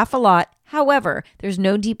 They laugh a lot. However, there's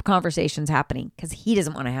no deep conversations happening because he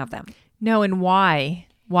doesn't want to have them. No, and why?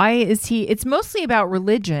 Why is he? It's mostly about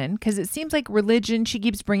religion because it seems like religion, she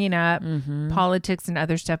keeps bringing up politics and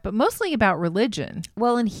other stuff, but mostly about religion.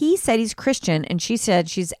 Well, and he said he's Christian and she said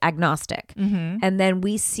she's agnostic. And then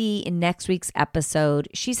we see in next week's episode,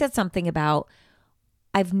 she said something about,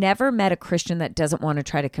 I've never met a Christian that doesn't want to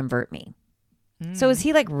try to convert me. So is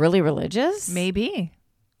he like really religious? Maybe.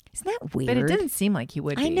 Isn't that weird? But it didn't seem like he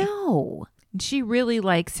would be. I know. And she really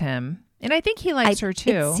likes him. And I think he likes her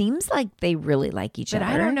too. It seems like they really like each other.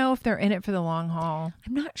 But I don't know if they're in it for the long haul.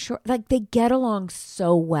 I'm not sure. Like they get along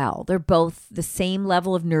so well. They're both the same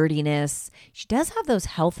level of nerdiness. She does have those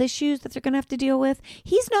health issues that they're going to have to deal with.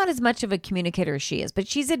 He's not as much of a communicator as she is, but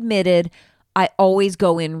she's admitted I always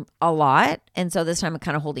go in a lot. And so this time I'm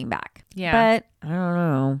kind of holding back. Yeah. But I don't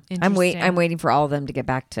know. I'm waiting for all of them to get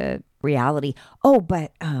back to reality. Oh,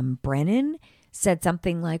 but Brennan said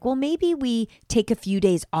something like, well, maybe we take a few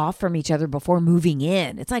days off from each other before moving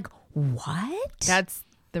in. It's like, what? That's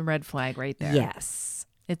the red flag right there. Yes.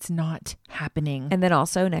 It's not happening. And then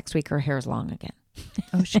also next week, her hair's long again.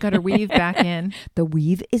 Oh, she got her weave back in. The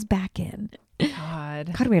weave is back in.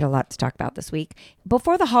 God, we had a lot to talk about this week.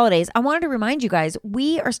 Before the holidays, I wanted to remind you guys,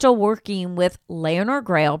 we are still working with Leonor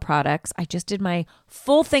Grail products. I just did my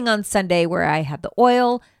full thing on Sunday where I had the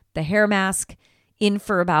oil, the hair mask in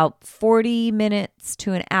for about 40 minutes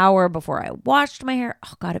to an hour before I washed my hair.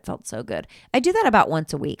 Oh God, it felt so good. I do that about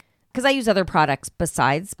once a week because I use other products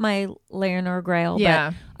besides my Leonor Grail.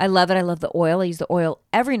 Yeah. But I love it. I love the oil. I use the oil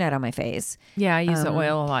every night on my face. Yeah, I use the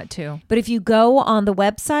oil a lot too. But if you go on the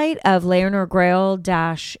website of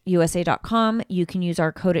leonorgrail-usa.com, you can use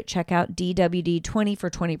our code at checkout DWD20 for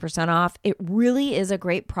 20% off. It really is a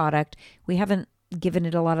great product. We haven't given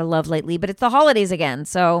it a lot of love lately, but it's the holidays again.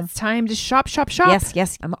 So It's time to shop.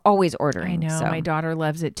 yes. I'm always ordering. I know. So. My daughter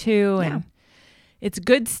loves it too. Yeah. And it's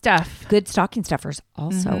good stuff. Good stocking stuffers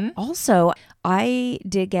also. Also, I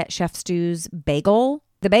did get Chef Stu's the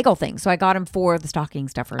bagel thing. So I got him for the stocking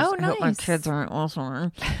stuffers. Oh, I hope my nice. kids aren't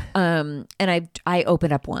also. And I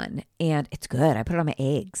opened up one and it's good. I put it on my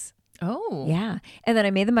eggs. Oh. Yeah. And then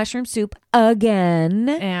I made the mushroom soup again.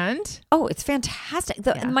 And Oh, it's fantastic.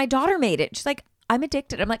 My daughter made it. She's like, I'm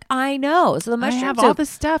addicted. I'm like, I know. So the I mushroom have soup. all the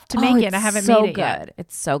stuff to make it. And I haven't made it yet. Good.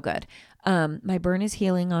 It's so good. My burn is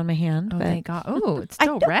healing on my hand. Oh, but thank God. Oh, it's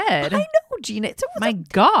still red. I know, Gina. It's My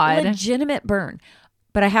God. legitimate burn.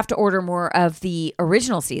 But I have to order more of the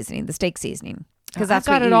original seasoning, the steak seasoning. Because that's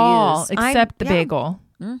got what it you all use. except the bagel.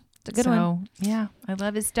 It's a good one. Yeah, I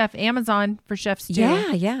love his stuff. Amazon for Chef Stu.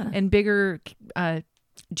 Yeah. And bigger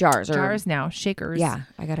Jars now, shakers. Yeah,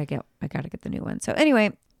 I gotta get the new one. So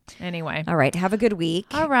anyway, all right. Have a good week.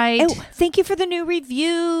 All right. Oh, thank you for the new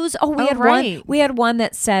reviews. Oh, we had right. one. We had one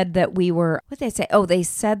that said that we were. What did they say? Oh, they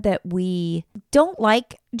said that we don't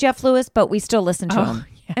like Jeff Lewis, but we still listen to him.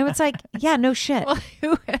 Yeah. And it's like, yeah, no shit. Well,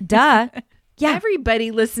 Duh. Yeah.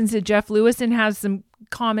 Everybody listens to Jeff Lewis and has some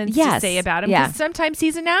comments to say about him. Yeah. Because sometimes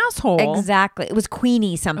he's an asshole. Exactly. It was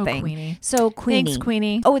Queenie something. Oh, Queenie. So Queenie. Thanks,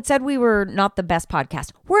 Queenie. Oh, it said we were not the best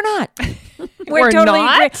podcast. We're not. We're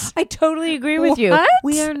not? I totally agree with you. What?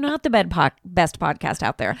 We are not the best podcast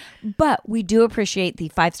out there, but we do appreciate the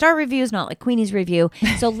 5-star reviews, not like Queenie's review.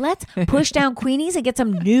 So let's push down Queenie's and get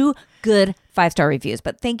some new good 5-star reviews.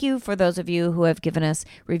 But thank you for those of you who have given us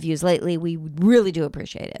reviews lately. We really do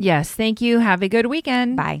appreciate it. Yes, thank you. Have a good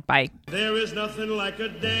weekend. Bye. Bye. There is nothing like a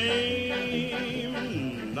dame,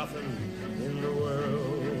 nothing in the world.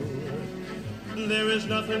 There is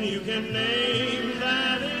nothing you can name that